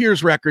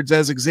Frontiers Records,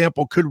 as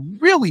example,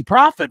 could really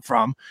profit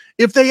from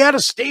if they had a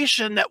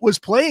station that was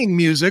playing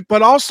music,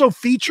 but also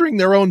featuring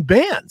their own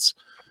bands,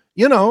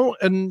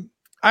 and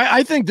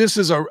I think this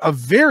is a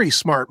very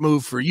smart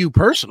move for you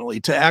personally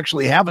to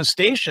actually have a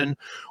station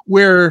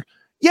where,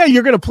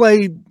 you're going to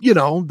play,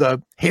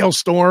 the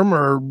Hailstorm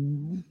or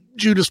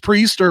Judas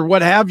Priest or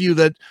what have you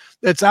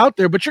that's out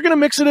there, but you're going to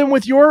mix it in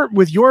with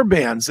your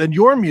bands and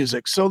your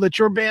music so that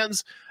your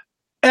bands,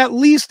 at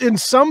least in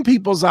some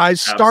people's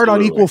eyes, start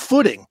on equal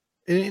footing.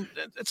 And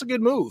that's a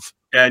good move.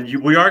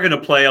 And we are going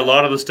to play a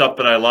lot of the stuff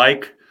that I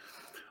like.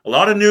 A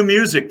lot of new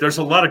music. There's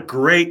a lot of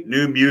great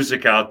new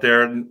music out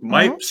there. And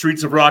my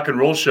Streets of Rock and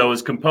Roll show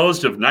is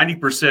composed of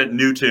 90%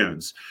 new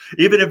tunes.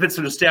 Even if it's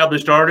an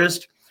established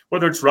artist,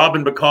 whether it's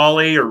Robin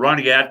McCauley or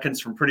Ronnie Atkins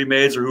from Pretty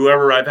Maids or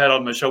whoever I've had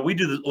on the show, we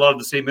do a lot of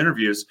the same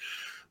interviews.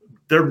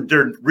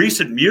 Their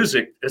recent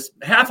music,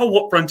 half of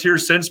what Frontier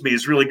sends me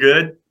is really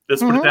good.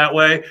 Let's put it that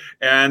way.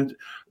 And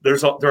there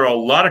are a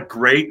lot of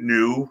great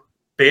new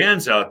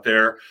bands out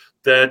there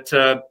that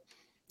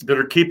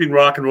are keeping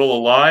rock and roll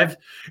alive.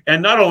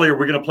 And not only are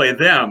we going to play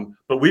them,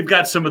 but we've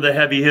got some of the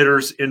heavy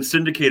hitters in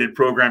syndicated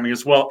programming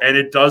as well. And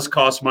it does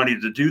cost money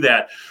to do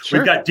that. Sure.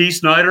 We've got Dee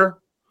Snider,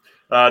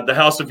 the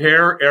House of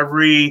Hair,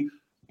 every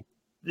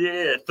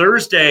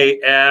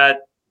Thursday at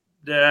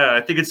I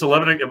think it's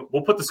 11.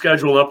 We'll put the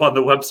schedule up on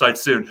the website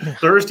soon.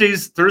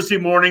 Thursday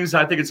mornings,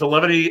 I think it's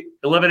 11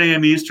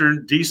 a.m.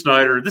 Eastern, Dee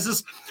Snider. This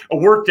is a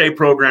workday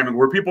programming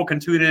where people can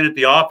tune in at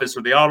the office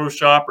or the auto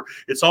shop.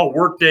 It's all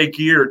workday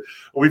geared.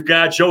 We've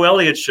got Joe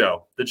Elliott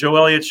Show, the Joe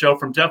Elliott Show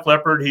from Def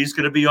Leppard. He's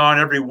going to be on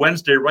every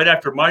Wednesday right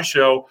after my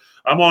show.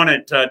 I'm on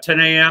at 10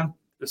 a.m.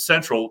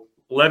 Central,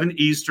 11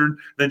 Eastern.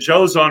 Then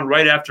Joe's on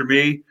right after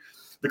me.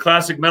 The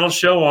Classic Metal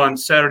Show on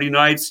Saturday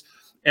nights.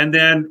 And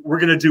then we're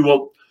going to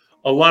do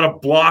a lot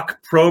of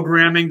block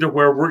programming to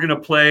where we're going to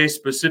play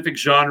specific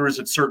genres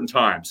at certain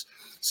times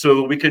so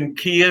that we can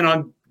key in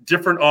on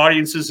different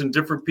audiences and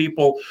different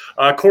people.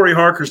 Corey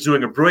Harker's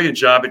doing a brilliant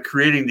job at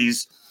creating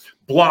these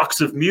blocks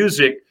of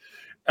music.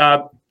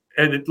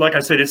 Like I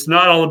said, it's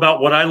not all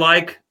about what I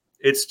like.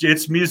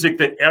 It's music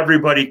that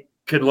everybody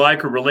can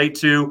like or relate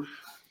to.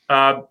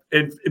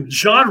 And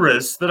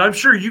genres that I'm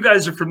sure you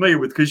guys are familiar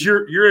with because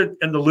you're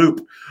in the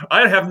loop.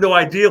 I have no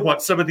idea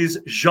what some of these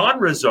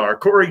genres are.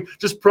 Corey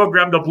just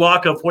programmed a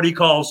block of what he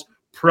calls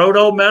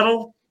proto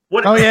metal.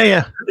 Oh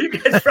yeah. You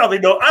guys probably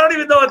know. I don't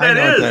even know what that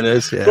is. What that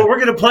is, yeah. But we're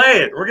gonna play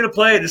it. We're gonna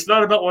play it. It's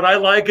not about what I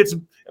like. It's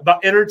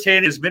about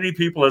entertaining as many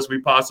people as we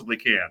possibly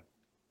can.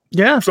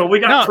 Yeah. So we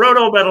got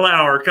proto metal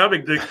hour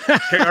coming to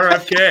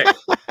KRFK.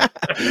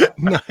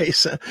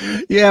 Nice.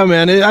 Yeah,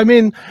 man.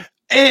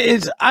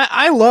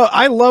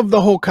 I love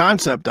the whole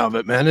concept of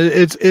it, man.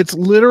 It's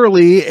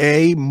literally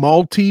a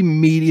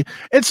multimedia.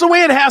 It's the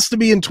way it has to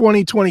be in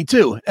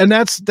 2022, and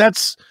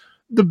that's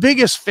the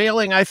biggest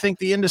failing I think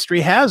the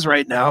industry has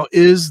right now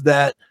is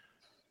that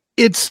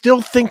it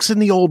still thinks in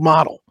the old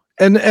model.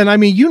 And I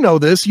mean, you know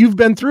this. You've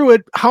been through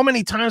it. How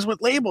many times with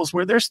labels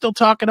where they're still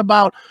talking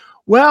about,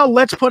 well,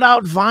 let's put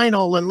out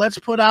vinyl and let's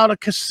put out a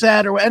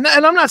cassette, and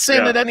I'm not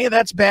saying that any of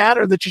that's bad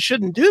or that you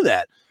shouldn't do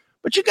that.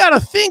 But you got to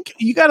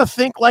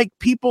think like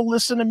people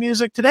listen to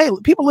music today.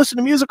 People listen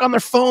to music on their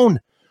phone.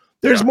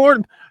 There's more,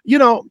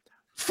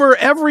 for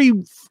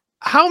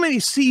how many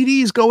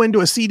CDs go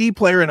into a CD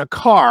player in a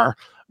car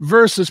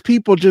versus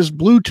people just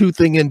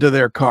Bluetoothing into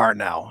their car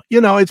now.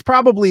 It's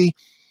probably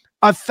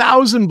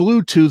 1,000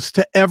 Bluetooths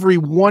to every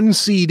one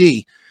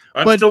CD.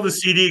 I'm still the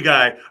CD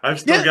guy. I've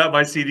still got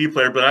my CD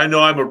player, but I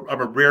know I'm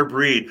a rare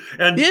breed.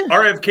 And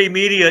RFK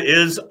Media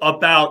is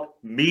about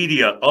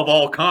media of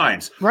all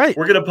kinds. Right.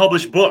 We're going to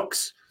publish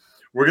books.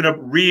 We're going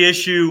to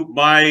reissue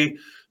my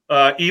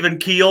Even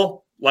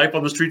Keel, Life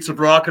on the Streets of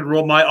Rock and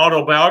Roll, my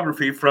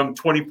autobiography from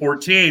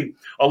 2014.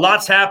 A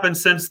lot's happened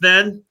since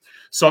then.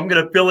 So I'm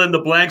going to fill in the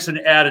blanks and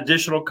add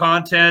additional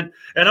content.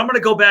 And I'm going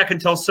to go back and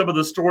tell some of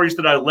the stories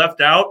that I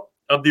left out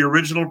of the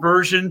original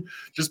version,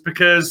 just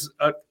because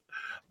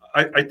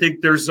I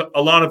think there's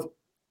a lot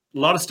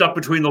of stuff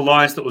between the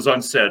lines that was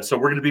unsaid. So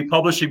we're going to be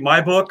publishing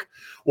my book.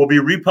 We'll be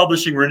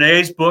republishing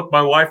Renee's book,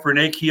 my wife,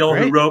 Renee Keel,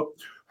 who wrote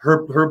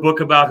her book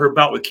about her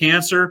bout with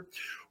cancer.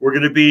 We're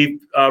going to be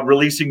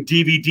releasing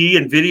DVD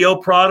and video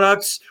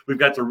products. We've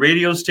got the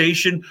radio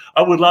station.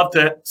 I would love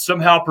to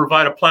somehow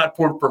provide a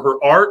platform for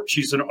her art.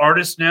 She's an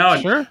artist now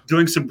and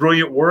doing some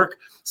brilliant work.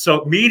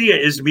 So media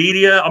is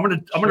media. I'm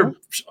going to,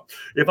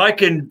 if I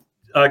can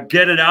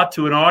get it out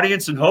to an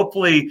audience and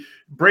hopefully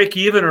break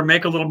even or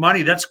make a little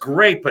money, that's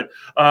great. But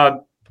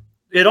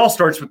it all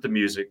starts with the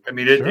music. I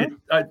mean,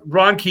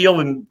 Ron Keel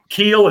and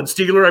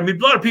Steeler. I mean,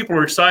 a lot of people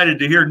are excited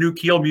to hear new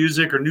Keel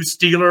music or new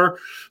Steeler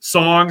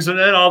songs and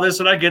all this.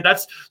 And I get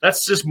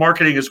that's just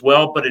marketing as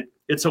well. But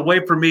it's a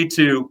way for me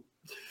to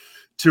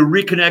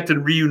reconnect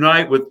and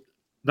reunite with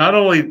not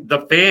only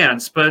the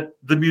fans but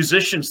the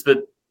musicians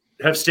that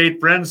have stayed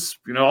friends.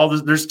 All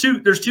this. There's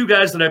two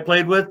guys that I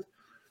played with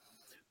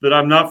that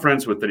I'm not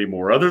friends with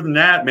anymore. Other than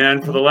that,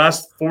 man, for the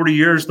last 40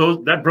 years,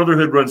 that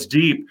brotherhood runs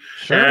deep,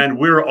 and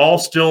we're all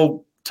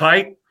still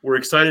tight. We're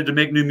excited to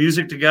make new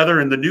music together,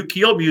 and the new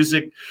Keel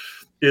music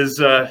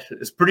is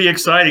pretty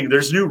exciting.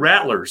 There's new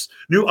Rattlers,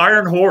 new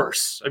Iron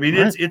Horse. I mean,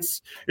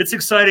 it's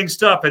exciting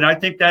stuff, and I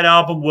think that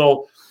album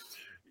will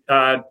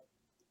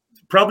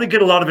probably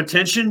get a lot of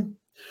attention.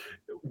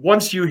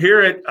 Once you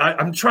hear it,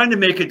 I'm trying to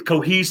make it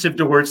cohesive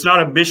to where it's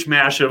not a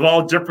mishmash of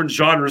all different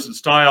genres and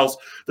styles.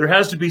 There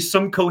has to be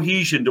some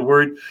cohesion to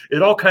where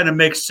it all kind of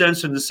makes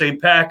sense in the same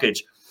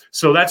package.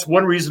 So that's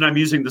one reason I'm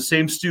using the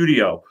same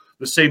studio,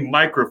 the same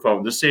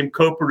microphone, the same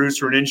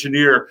co-producer and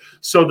engineer.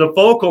 So the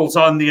vocals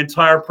on the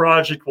entire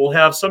project will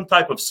have some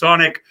type of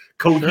sonic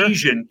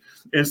cohesion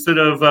instead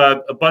of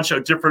a bunch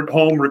of different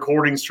home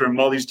recordings from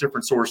all these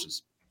different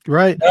sources.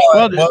 Right.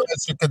 Well,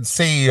 as you can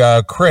see,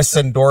 Chris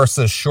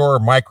endorses Shure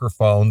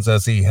microphones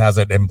as he has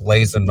it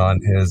emblazoned on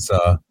his,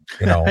 on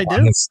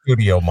his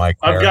studio mic.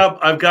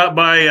 I've got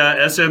my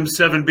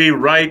SM7B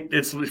right.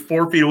 It's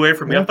 4 feet away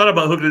from me. I thought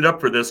about hooking it up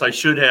for this. I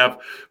should have,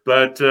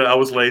 but I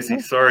was lazy.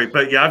 Sorry,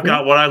 but yeah, I've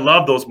got one. I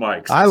love those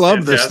mics. I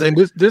love this thing.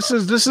 This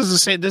is the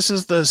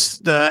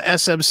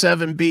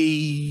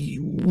SM7B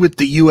with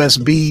the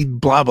USB.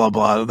 Blah blah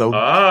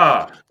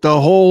blah. The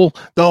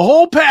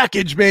whole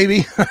package,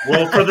 baby.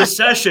 Well, for the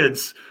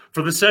sessions,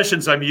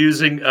 I'm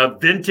using a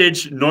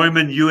vintage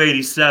Neumann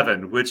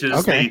U87, which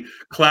is the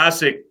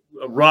classic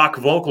rock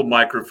vocal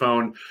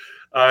microphone.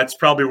 It's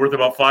probably worth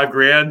about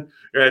 $5,000.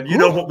 And you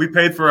know what we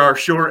paid for our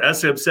Shure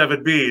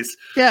SM7Bs.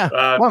 Yeah,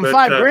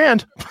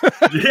 $5,000.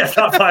 Yeah,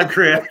 not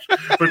 $5,000.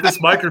 But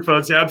this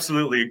microphone's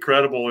absolutely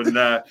incredible. And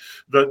the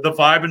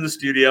vibe in the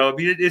studio, I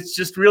mean, it's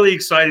just really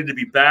exciting to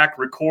be back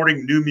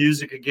recording new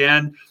music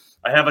again.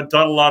 I haven't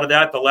done a lot of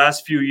that the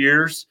last few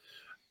years.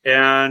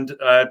 And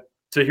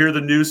to hear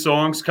the new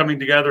songs coming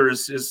together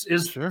is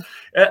Sure.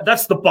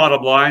 That's the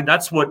bottom line.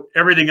 That's what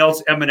everything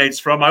else emanates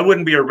from. I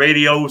wouldn't be a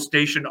radio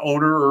station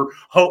owner or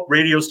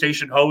radio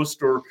station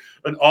host or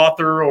an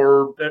author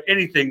or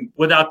anything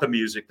without the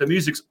music. The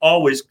music's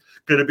always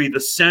going to be the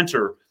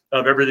center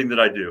of everything that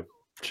I do.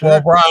 Sure.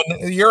 Well,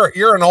 Ron,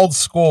 you're an old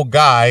school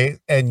guy,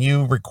 and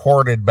you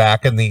recorded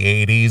back in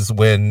the 80s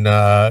when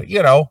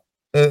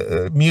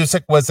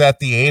music was at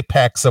the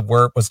apex of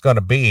where it was going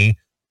to be.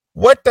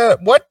 What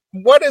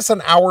is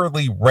an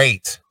hourly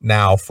rate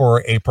now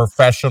for a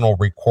professional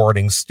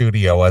recording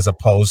studio as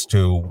opposed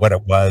to what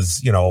it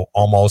was,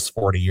 almost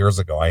 40 years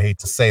ago? I hate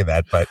to say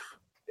that, but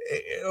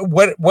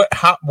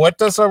what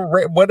does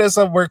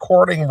a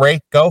recording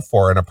rate go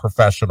for in a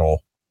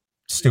professional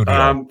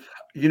studio?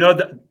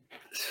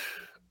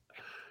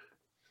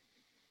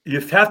 You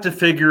have to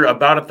figure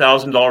about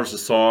 $1,000 a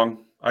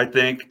song, I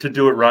think, to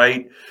do it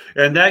right,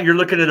 and that you're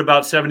looking at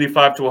about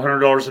 $75 to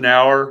 $100 an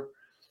hour.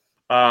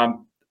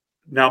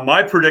 Now,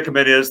 my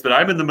predicament is that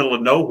I'm in the middle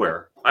of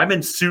nowhere. I'm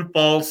in Sioux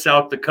Falls,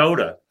 South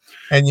Dakota.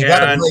 And you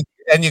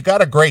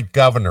got a great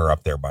governor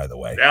up there, by the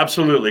way.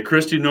 Absolutely.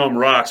 Kristi Noem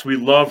rocks. We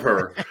love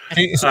her.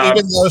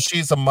 Even though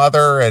she's a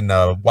mother and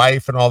a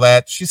wife and all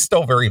that, she's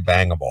still very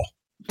bangable.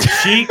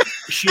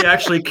 She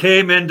actually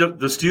came into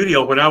the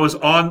studio when I was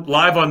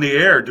live on the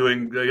air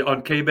doing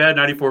on KBAD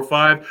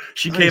 94.5.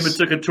 She came and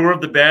took a tour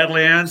of the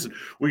Badlands.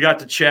 We got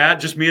to chat,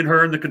 just me and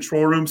her in the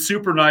control room.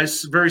 Super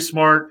nice, very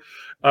smart.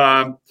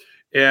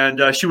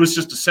 And she was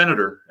just a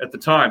senator at the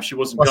time. She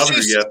wasn't governor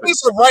yet.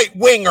 She's a right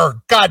winger.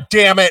 God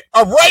damn it,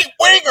 a right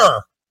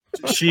winger.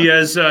 She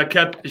has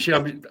kept.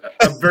 I'm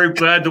very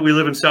glad that we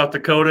live in South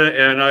Dakota,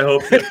 and I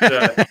hope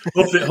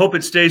hope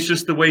it stays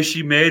just the way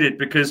she made it,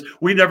 because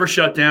we never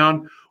shut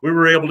down. We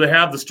were able to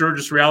have the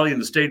Sturgis rally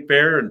and the state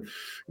fair, and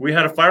we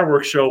had a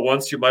fireworks show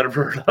once. You might have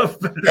heard of.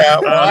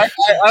 Yeah, well,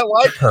 I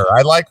like her.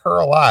 I like her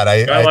a lot.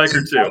 I like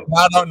her too.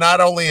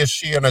 Not only is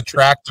she an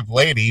attractive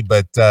lady,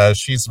 but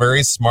she's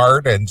very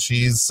smart, and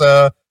she's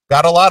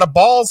got a lot of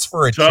balls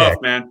for a chick.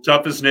 Tough, man.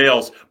 Tough as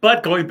nails.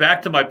 But going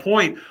back to my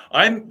point,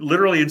 I'm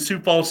literally in Sioux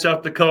Falls,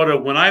 South Dakota.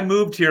 When I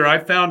moved here, I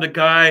found a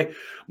guy,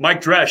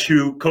 Mike Dresch,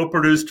 who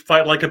co-produced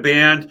Fight Like a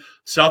Band,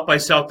 South by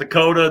South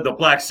Dakota, the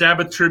Black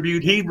Sabbath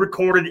tribute. He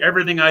recorded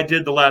everything I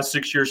did the last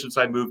 6 years since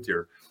I moved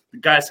here. The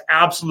guy's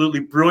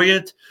absolutely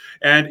brilliant.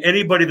 And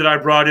anybody that I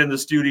brought in the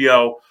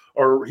studio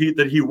or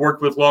that he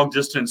worked with long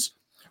distance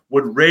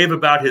would rave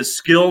about his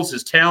skills,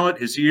 his talent,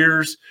 his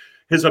ears,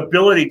 his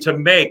ability to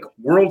make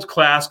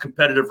world-class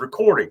competitive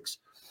recordings.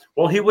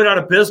 Well, he went out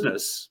of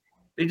business.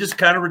 He just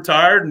kind of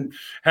retired and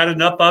had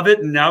enough of it,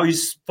 and now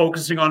he's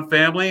focusing on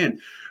family.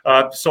 And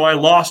so I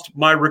lost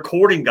my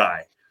recording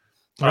guy.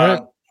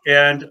 Right.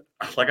 And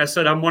like I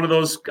said, I'm one of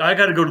those, I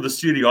got to go to the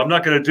studio. I'm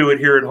not going to do it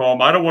here at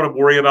home. I don't want to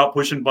worry about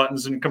pushing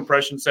buttons and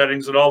compression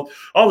settings and all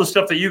the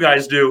stuff that you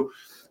guys do.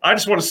 I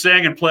just want to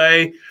sing and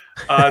play.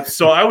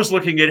 So I was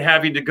looking at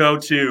having to go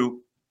to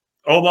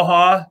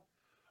Omaha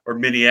or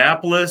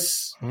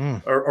Minneapolis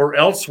or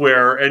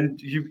elsewhere,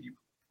 and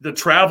the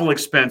travel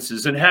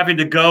expenses and having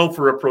to go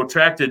for a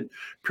protracted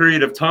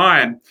period of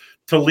time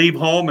to leave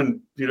home and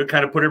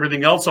kind of put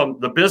everything else on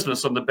the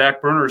business on the back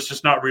burner is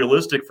just not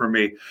realistic for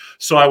me.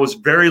 So I was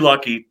very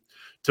lucky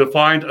to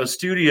find a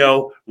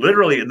studio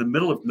literally in the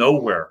middle of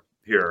nowhere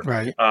here.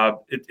 Right.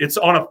 It's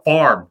on a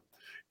farm.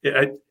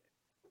 It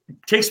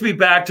takes me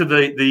back to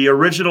the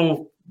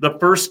original, the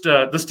first,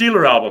 the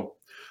Steeler album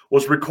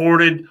was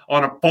recorded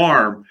on a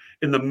farm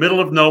in the middle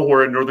of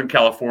nowhere in Northern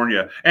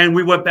California. And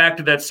we went back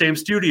to that same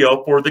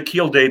studio for the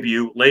Keel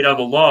debut, Late on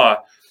the Law.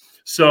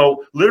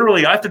 So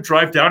literally I have to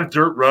drive down a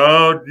dirt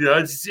road.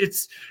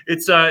 It's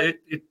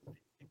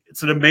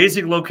an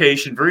amazing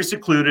location, very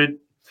secluded,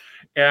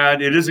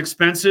 and it is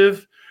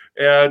expensive.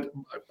 And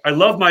I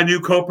love my new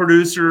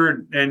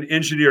co-producer and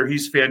engineer.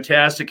 He's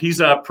fantastic. He's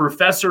a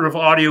professor of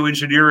audio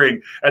engineering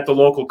at the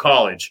local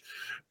college.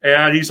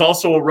 And he's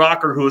also a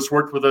rocker who has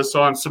worked with us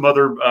on some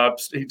other,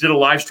 he did a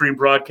live stream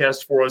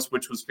broadcast for us,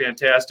 which was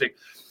fantastic.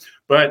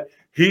 But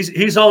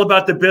he's all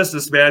about the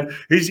business, man.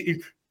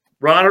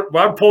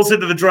 Ron pulls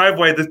into the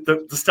driveway,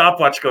 the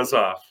stopwatch goes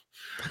off.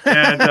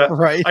 And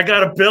right. I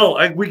got a bill.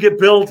 We get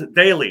billed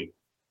daily.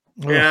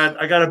 And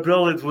I got a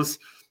bill. It was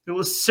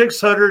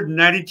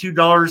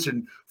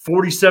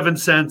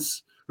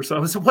 $692.47 or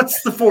something. I said,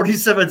 what's the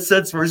 47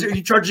 cents for? Are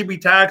you charging me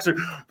tax? Or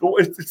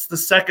it's the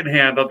second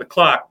hand on the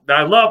clock. Now,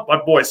 I love my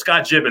boy,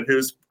 Scott Gibbon,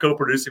 who's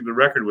co-producing the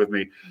record with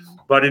me,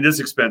 but it is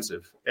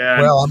expensive.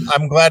 And well,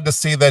 I'm glad to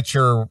see that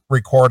you're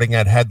recording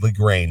at Headley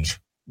Grange.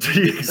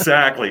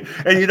 Exactly.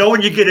 And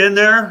when you get in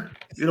there,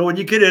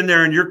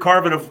 and you're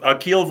carving a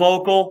Keel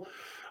vocal,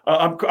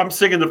 I'm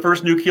singing the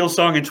first new Keel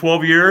song in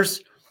 12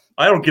 years.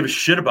 I don't give a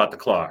shit about the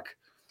clock.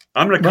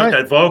 I'm going to cut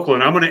that vocal,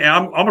 and I'm going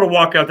to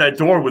walk out that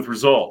door with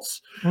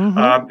results.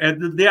 Mm-hmm.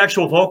 And the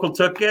actual vocal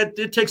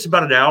it takes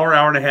about an hour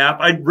and a half.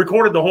 I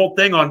recorded the whole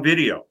thing on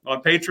video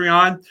on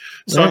Patreon.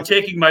 So I'm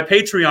taking my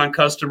Patreon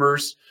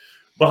customers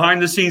behind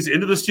the scenes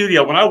into the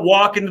studio. When I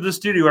walk into the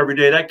studio every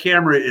day, that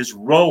camera is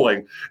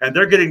rolling, and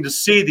they're getting to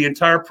see the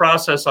entire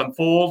process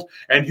unfold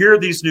and hear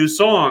these new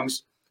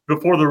songs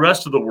before the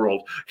rest of the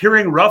world.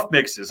 Hearing rough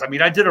mixes. I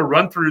mean, I did a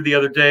run through the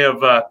other day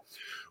of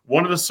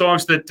one of the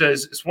songs that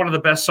is one of the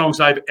best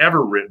songs I've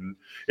ever written.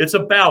 It's a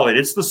ballad.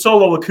 It's the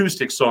solo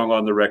acoustic song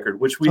on the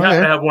record, which we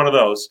have to have one of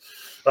those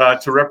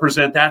to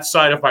represent that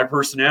side of my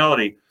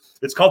personality.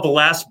 It's called The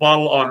Last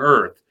Bottle on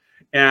Earth.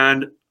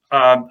 And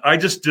I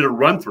just did a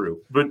run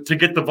through, but to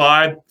get the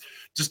vibe,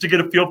 just to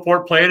get a feel for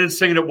it, play it and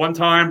sing it at one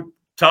time,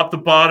 top to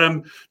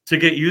bottom, to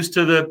get used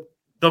to the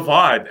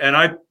vibe. And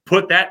I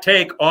put that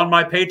take on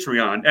my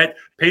Patreon at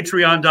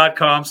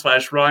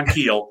patreon.com/Ron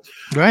Keel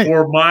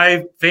for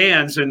my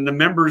fans and the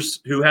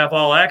members who have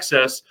all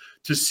access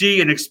to see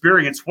and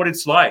experience what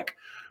it's like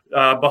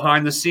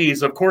behind the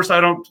scenes. Of course, I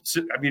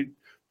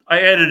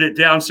edit it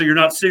down so you're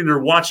not sitting there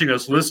watching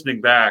us listening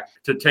back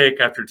to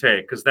take after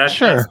take, because that's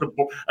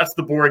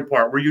the boring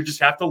part, where you just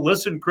have to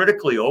listen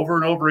critically over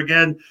and over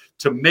again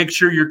to make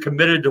sure you're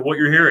committed to what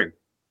you're hearing.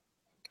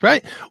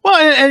 Right. Well,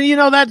 and you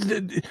know,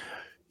 that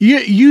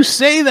you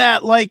say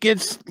that like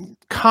it's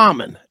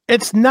common.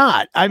 It's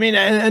not. I mean,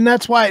 and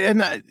that's why,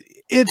 and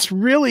it's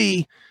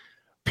really,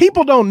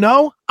 people don't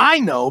know. I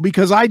know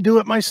because I do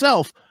it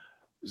myself.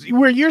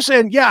 Where you're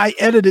saying, yeah, I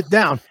edit it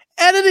down.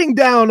 Editing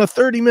down a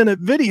 30-minute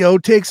video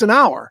takes an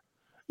hour.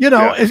 You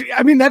know,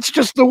 I mean, that's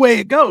just the way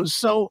it goes.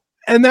 So,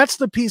 and that's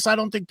the piece I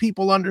don't think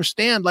people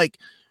understand. Like,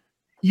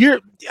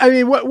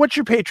 what's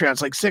your Patreon?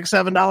 It's like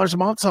 $6-7 a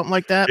month, something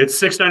like that. It's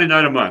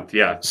 $6.99 a month.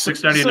 Yeah.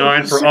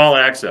 $6.99 for all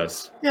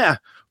access. Yeah.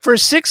 For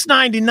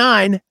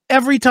 $6.99,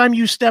 every time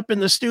you step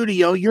in the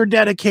studio, you're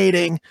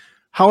dedicating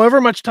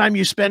however much time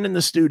you spend in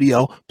the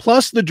studio,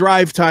 plus the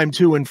drive time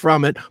to and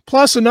from it,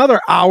 plus another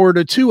hour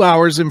to 2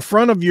 hours in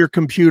front of your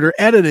computer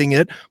editing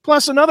it,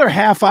 plus another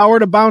half hour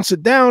to bounce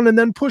it down and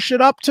then push it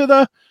up to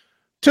the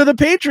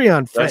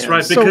Patreon fans. That's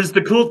right. Because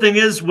the cool thing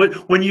is,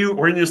 when you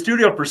are in the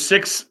studio for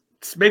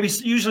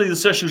usually the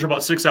sessions are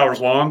about 6 hours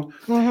long,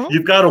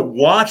 you've got to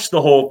watch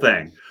the whole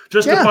thing.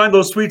 Just to find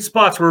those sweet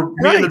spots where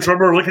me and the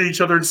drummer are looking at each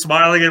other and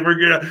smiling, and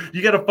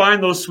you got to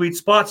find those sweet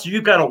spots.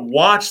 You've got to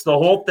watch the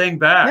whole thing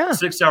back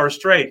 6 hours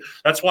straight.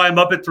 That's why I'm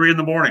up at 3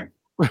 a.m.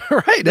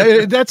 Right.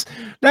 That's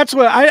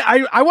what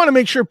I want to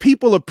make sure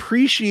people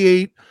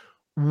appreciate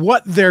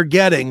what they're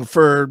getting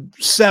for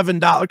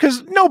 $7,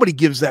 because nobody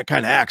gives that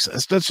kind of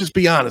access. Let's just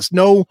be honest.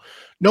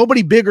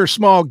 Nobody big or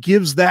small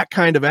gives that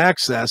kind of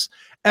access.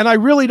 And I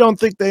really don't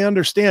think they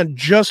understand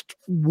just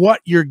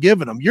what you're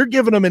giving them. You're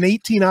giving them an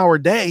 18-hour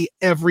day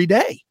every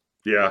day.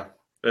 Yeah,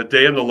 a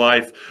day in the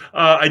life.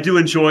 I do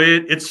enjoy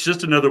it. It's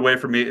just another way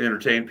for me to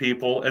entertain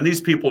people. And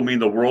these people mean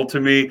the world to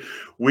me.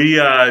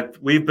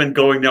 We've been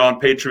going now on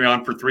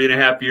Patreon for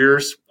 3.5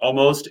 years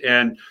almost.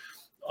 And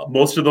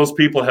most of those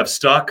people have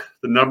stuck.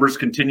 The numbers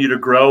continue to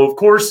grow. Of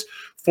course,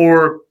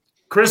 for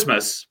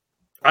Christmas,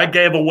 I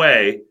gave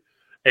away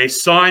a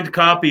signed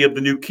copy of the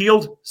new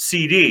Keel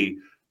CD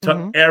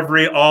to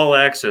every all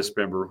access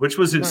member, which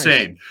was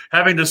insane. Nice.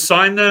 Having to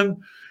sign them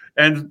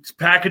and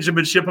package them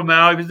and ship them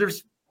out. I mean,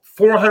 there's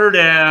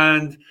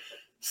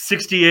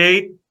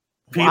 468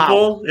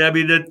 people. Wow. I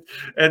mean,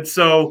 and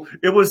so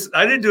it was,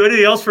 I didn't do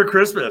anything else for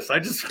Christmas. I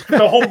just,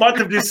 the whole month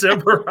of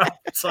December,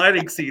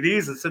 signing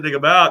CDs and sending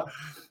them out.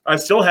 I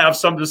still have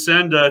some to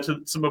send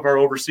to some of our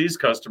overseas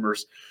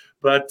customers,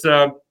 but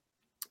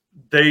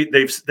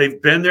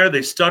they've been there.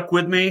 They stuck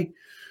with me.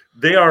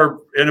 They are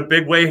in a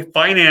big way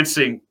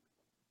financing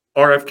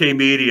RFK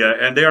Media,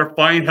 and they are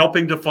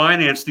helping to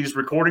finance these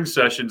recording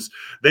sessions.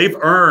 They've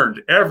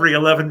earned every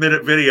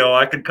 11-minute video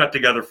I can cut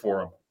together for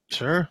them.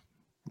 Sure.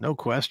 No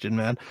question,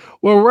 man.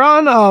 Well,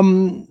 Ron,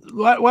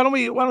 why don't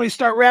we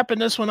start wrapping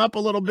this one up a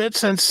little bit,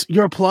 since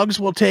your plugs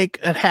will take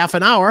a half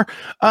an hour.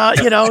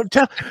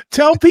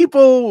 Tell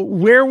people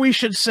where we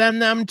should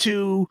send them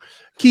to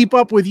keep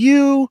up with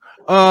you,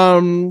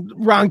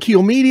 Ron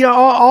Keel Media,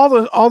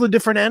 all the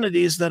different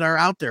entities that are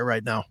out there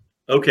right now.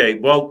 Okay,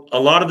 well, a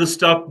lot of the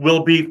stuff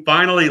will be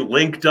finally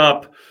linked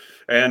up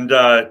and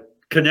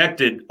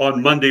connected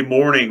on Monday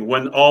morning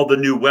when all the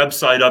new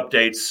website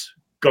updates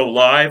go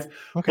live.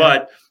 Okay.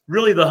 But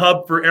really, the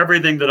hub for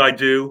everything that I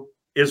do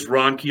is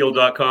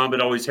ronkeel.com.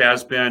 It always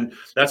has been.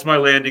 That's my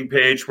landing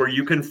page where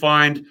you can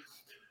find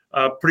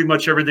pretty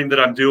much everything that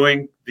I'm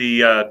doing.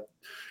 The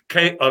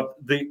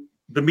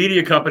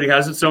media company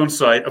has its own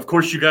site. Of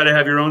course, you got to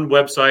have your own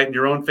website and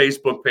your own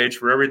Facebook page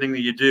for everything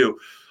that you do.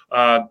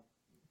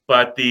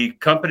 But the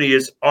company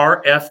is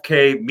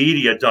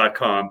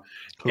rfkmedia.com.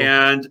 Cool.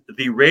 And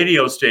the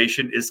radio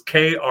station is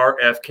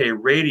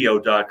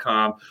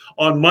krfkradio.com.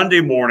 On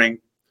Monday morning,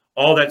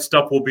 all that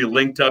stuff will be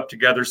linked up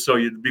together, so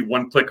you'd be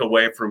one click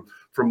away from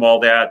all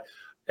that.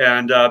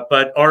 And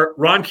but our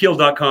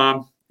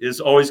ronkeel.com is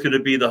always going to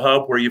be the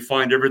hub where you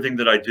find everything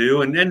that I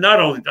do. And not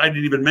only, I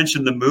didn't even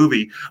mention the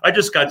movie. I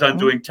just got done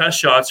doing test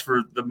shots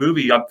for the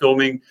movie I'm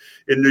filming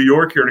in New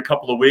York here in a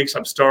couple of weeks.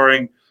 I'm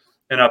starring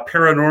in a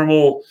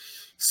paranormal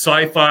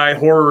sci-fi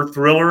horror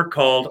thriller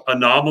called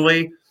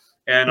Anomaly.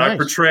 And nice. I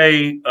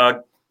portray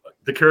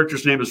the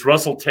character's name is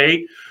Russell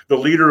Tate, the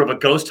leader of a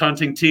ghost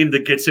hunting team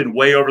that gets in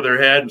way over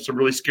their head and some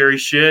really scary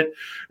shit.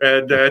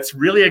 And it's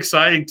really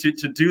exciting to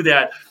do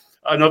that.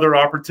 Another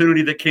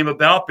opportunity that came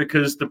about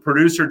because the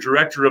producer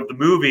director of the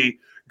movie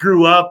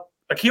grew up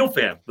a Keel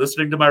fan,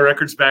 listening to my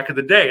records back in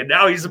the day, and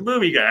now he's a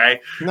movie guy.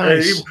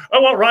 Nice. I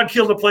want Ron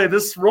Keel to play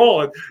this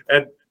role,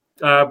 and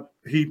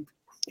he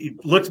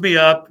looked me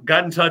up,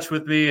 got in touch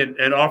with me,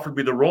 and offered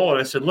me the role. And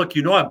I said, "Look,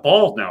 I'm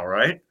bald now,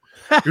 right?"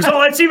 He goes,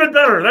 "Oh, that's even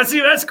better.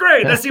 That's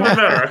great. That's even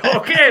better."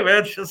 Okay,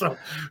 man. So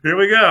here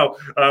we go.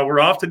 We're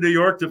off to New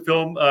York to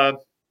film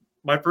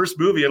my first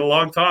movie in a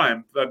long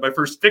time, my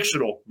first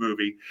fictional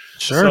movie.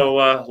 Sure. So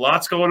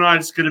lots going on.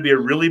 It's going to be a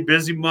really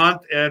busy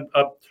month and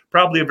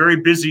probably a very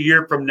busy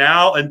year from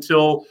now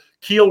until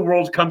Keel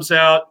World comes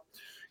out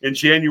in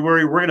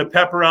January. We're going to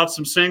pepper out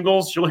some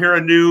singles. You'll hear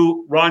a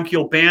new Ron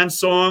Keel Band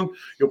song.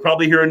 You'll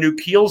probably hear a new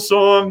Keel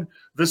song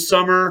this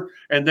summer,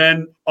 and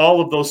then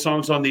all of those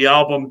songs on the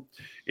album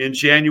in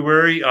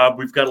January.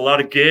 We've got a lot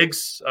of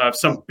gigs,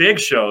 some big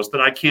shows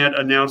that I can't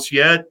announce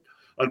yet.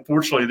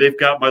 Unfortunately, they've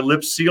got my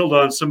lips sealed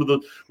on some of the.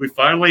 We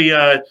finally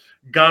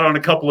got on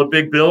a couple of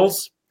big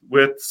bills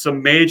with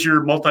some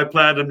major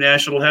multi-platinum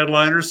national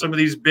headliners. Some of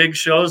these big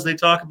shows they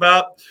talk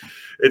about.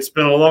 It's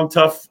been a long,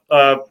 tough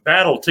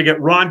battle to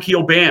get Ron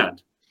Keel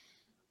Band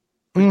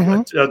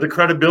the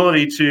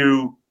credibility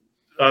to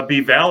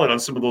be valid on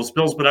some of those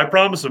bills. But I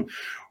promise them,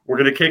 we're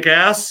going to kick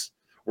ass.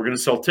 We're going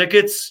to sell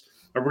tickets,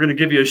 and we're going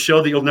to give you a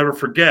show that you'll never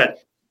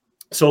forget.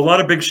 So a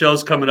lot of big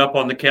shows coming up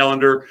on the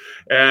calendar.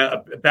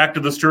 Back to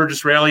the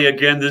Sturgis Rally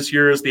again this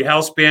year is the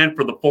house band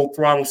for the Full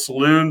Throttle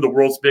Saloon, the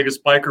world's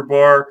biggest biker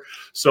bar.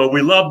 So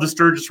we love the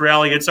Sturgis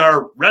Rally. It's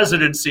our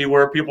residency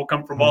where people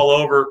come from all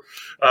over.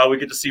 We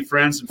get to see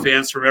friends and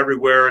fans from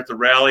everywhere at the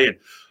rally, and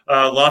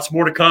lots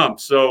more to come.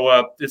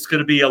 So it's going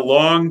to be a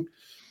long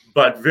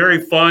but very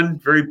fun,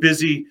 very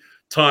busy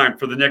time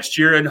for the next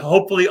year. And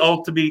hopefully,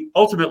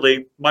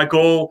 ultimately, my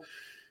goal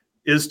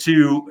is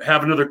to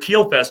have another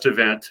Keel Fest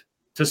event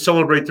to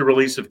celebrate the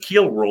release of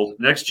Keel World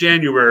next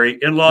January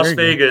in Las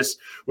Vegas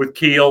with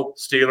Keel,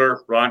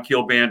 Steeler, Ron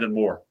Keel Band, and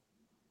more.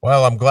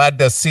 Well, I'm glad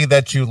to see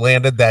that you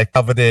landed that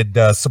coveted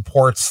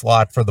support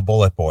slot for the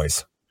Bullet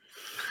Boys.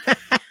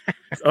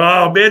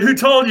 Oh, man, who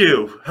told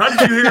you? How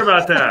did you hear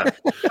about that?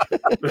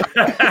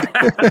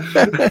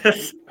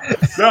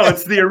 No,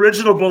 it's the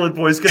original Bullet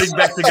Boys getting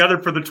back together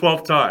for the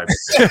 12th time.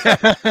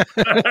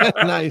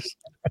 Nice.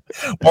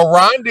 Well,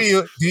 Ron,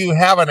 do you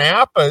have an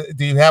app?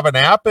 Do you have an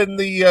app in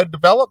the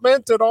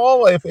development at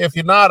all? If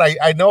you're not,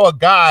 I know a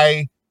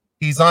guy.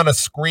 He's on a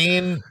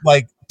screen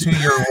like to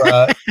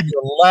your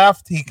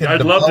left. He can.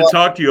 I'd love to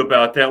talk to you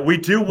about that. We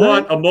do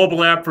want a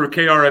mobile app for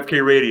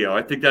KRFK Radio.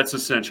 I think that's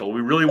essential.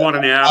 We really want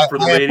an app for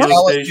the radio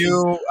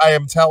station. I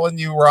am telling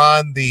you,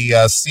 Ron, the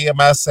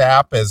CMS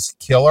app is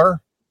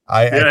killer.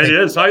 It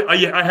is. I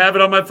have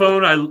it on my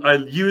phone. I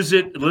use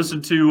it,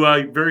 listen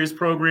to various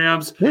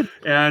programs,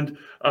 and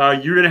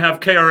you're going to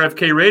have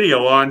KRFK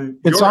Radio on.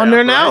 It's on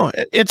there now.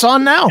 Right? It's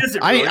on now. Is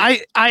it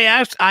really?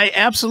 I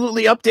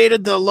absolutely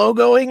updated the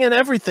logoing and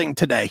everything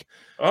today.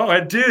 Oh,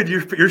 and dude,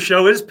 your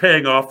show is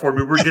paying off for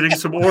me. We're getting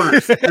some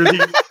orders through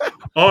the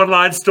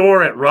online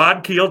store at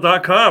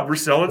ronkeel.com. We're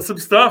selling some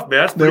stuff,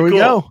 man. That's pretty cool. There we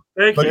go.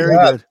 Thank you. Very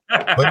good.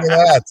 Look at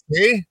that.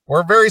 See,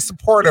 we're very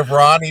supportive,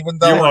 Ron, even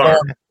though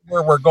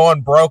we're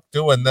going broke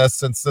doing this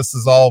since this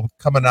is all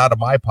coming out of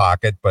my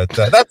pocket, but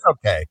that's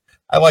okay.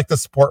 I like to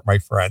support my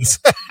friends.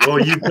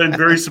 Well, you've been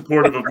very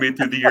supportive of me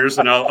through the years,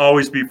 and I'll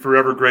always be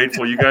forever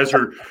grateful. You guys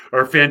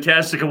are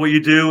fantastic at what you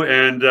do,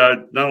 and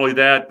not only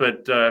that,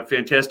 but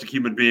fantastic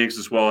human beings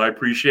as well. I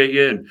appreciate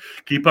you, and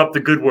keep up the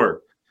good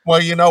work.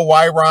 Well, you know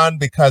why, Ron?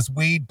 Because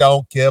we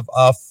don't give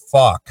a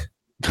fuck.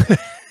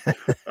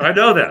 I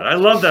know that. I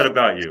love that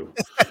about you.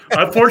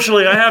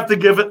 Unfortunately, I have to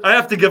give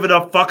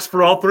enough fucks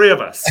for all three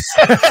of us.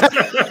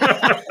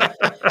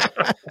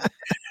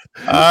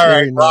 All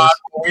right, Ron,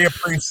 we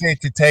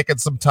appreciate you taking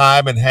some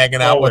time and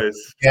hanging out with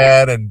us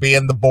again and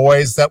being the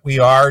boys that we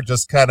are,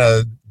 just kind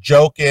of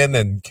joking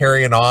and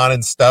carrying on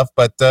and stuff.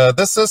 But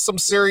this is some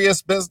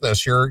serious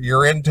business.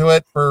 You're into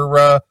it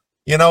for,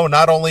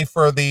 not only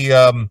for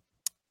the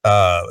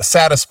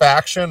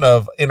satisfaction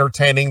of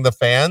entertaining the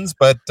fans,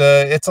 but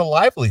it's a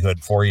livelihood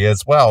for you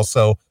as well.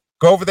 So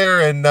go over there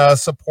and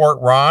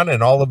support Ron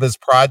and all of his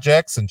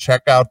projects and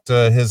check out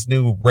his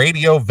new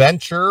radio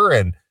venture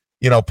and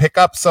pick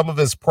up some of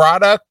his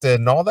product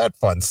and all that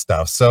fun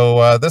stuff.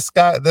 So this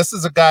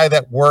is a guy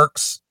that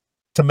works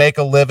to make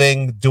a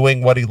living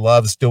doing what he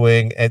loves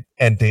doing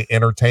and to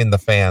entertain the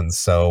fans.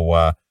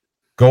 So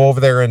go over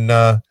there and,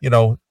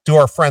 do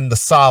our friend the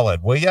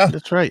solid, will you?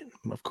 That's right.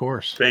 Of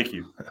course. Thank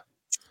you.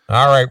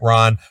 All right,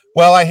 Ron.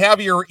 Well, I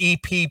have your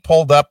EP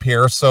pulled up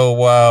here. So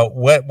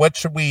what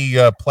should we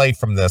play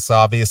from this?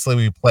 Obviously,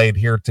 we played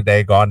Here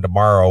Today, Gone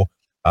Tomorrow.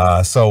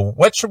 So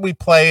what should we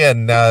play,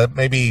 and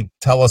maybe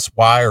tell us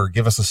why or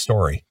give us a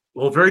story?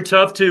 Well, very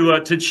tough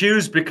to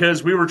choose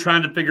because we were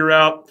trying to figure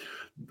out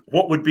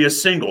what would be a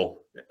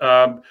single.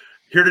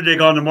 Here Today,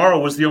 Gone Tomorrow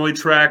was the only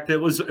track that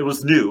was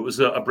new. It was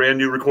a brand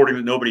new recording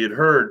that nobody had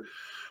heard.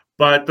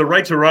 But The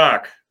Right to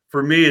Rock,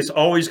 for me, is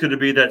always going to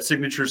be that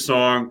signature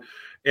song.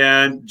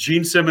 And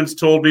Gene Simmons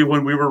told me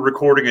when we were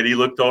recording it, he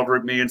looked over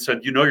at me and said,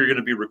 you're going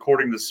to be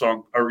recording this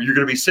song, or you're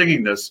going to be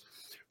singing this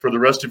for the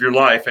rest of your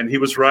life. And he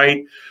was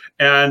right.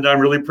 And I'm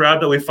really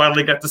proud that we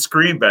finally got the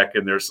scream back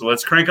in there. So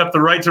let's crank up The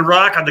Right to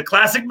Rock on the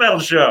Classic Metal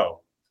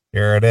Show.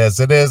 Here it is.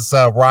 It is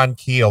Ron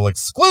Keel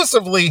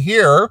exclusively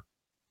here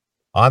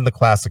on the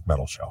Classic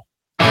Metal Show.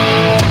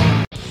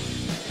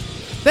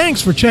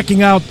 Thanks for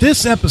checking out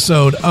this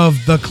episode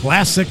of The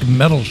Classic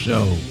Metal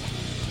Show.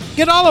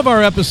 Get all of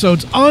our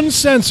episodes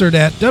uncensored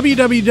at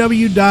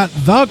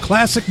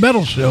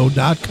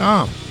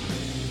www.theclassicmetalshow.com.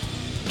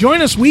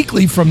 Join us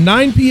weekly from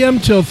 9 p.m.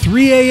 till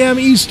 3 a.m.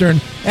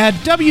 Eastern at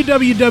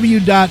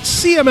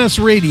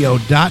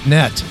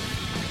www.cmsradio.net.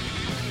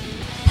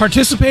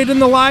 Participate in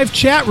the live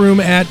chat room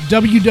at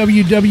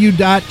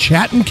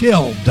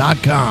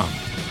www.chatandkill.com.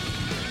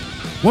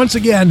 Once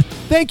again,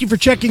 thank you for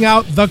checking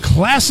out The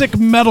Classic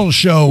Metal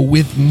Show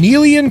with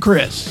Neely and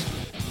Chris.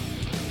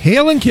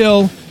 Hail and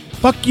kill,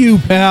 fuck you,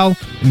 pal,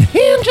 and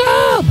hand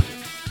job!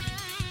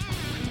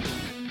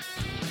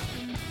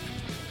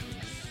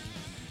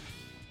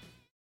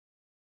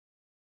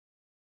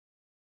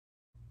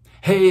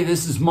 Hey,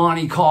 this is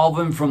Monty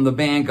Colvin from the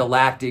band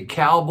Galactic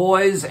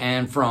Cowboys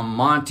and from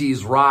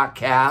Monty's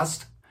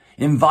Rockcast,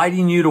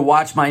 inviting you to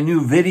watch my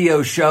new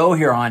video show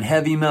here on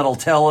Heavy Metal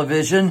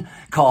Television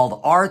called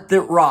Art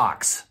That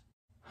Rocks.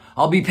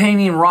 I'll be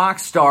painting rock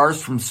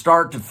stars from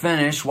start to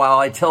finish while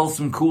I tell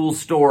some cool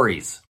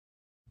stories.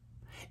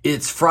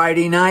 It's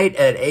Friday night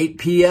at 8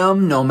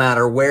 p.m. no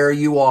matter where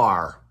you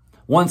are.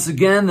 Once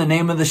again, the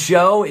name of the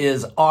show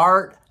is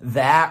Art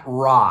That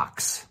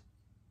Rocks.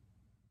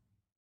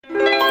 In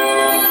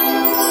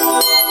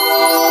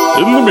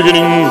the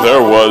beginning,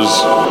 there was...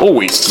 Oh,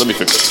 wait, let me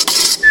fix it.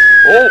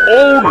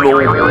 Oh, no.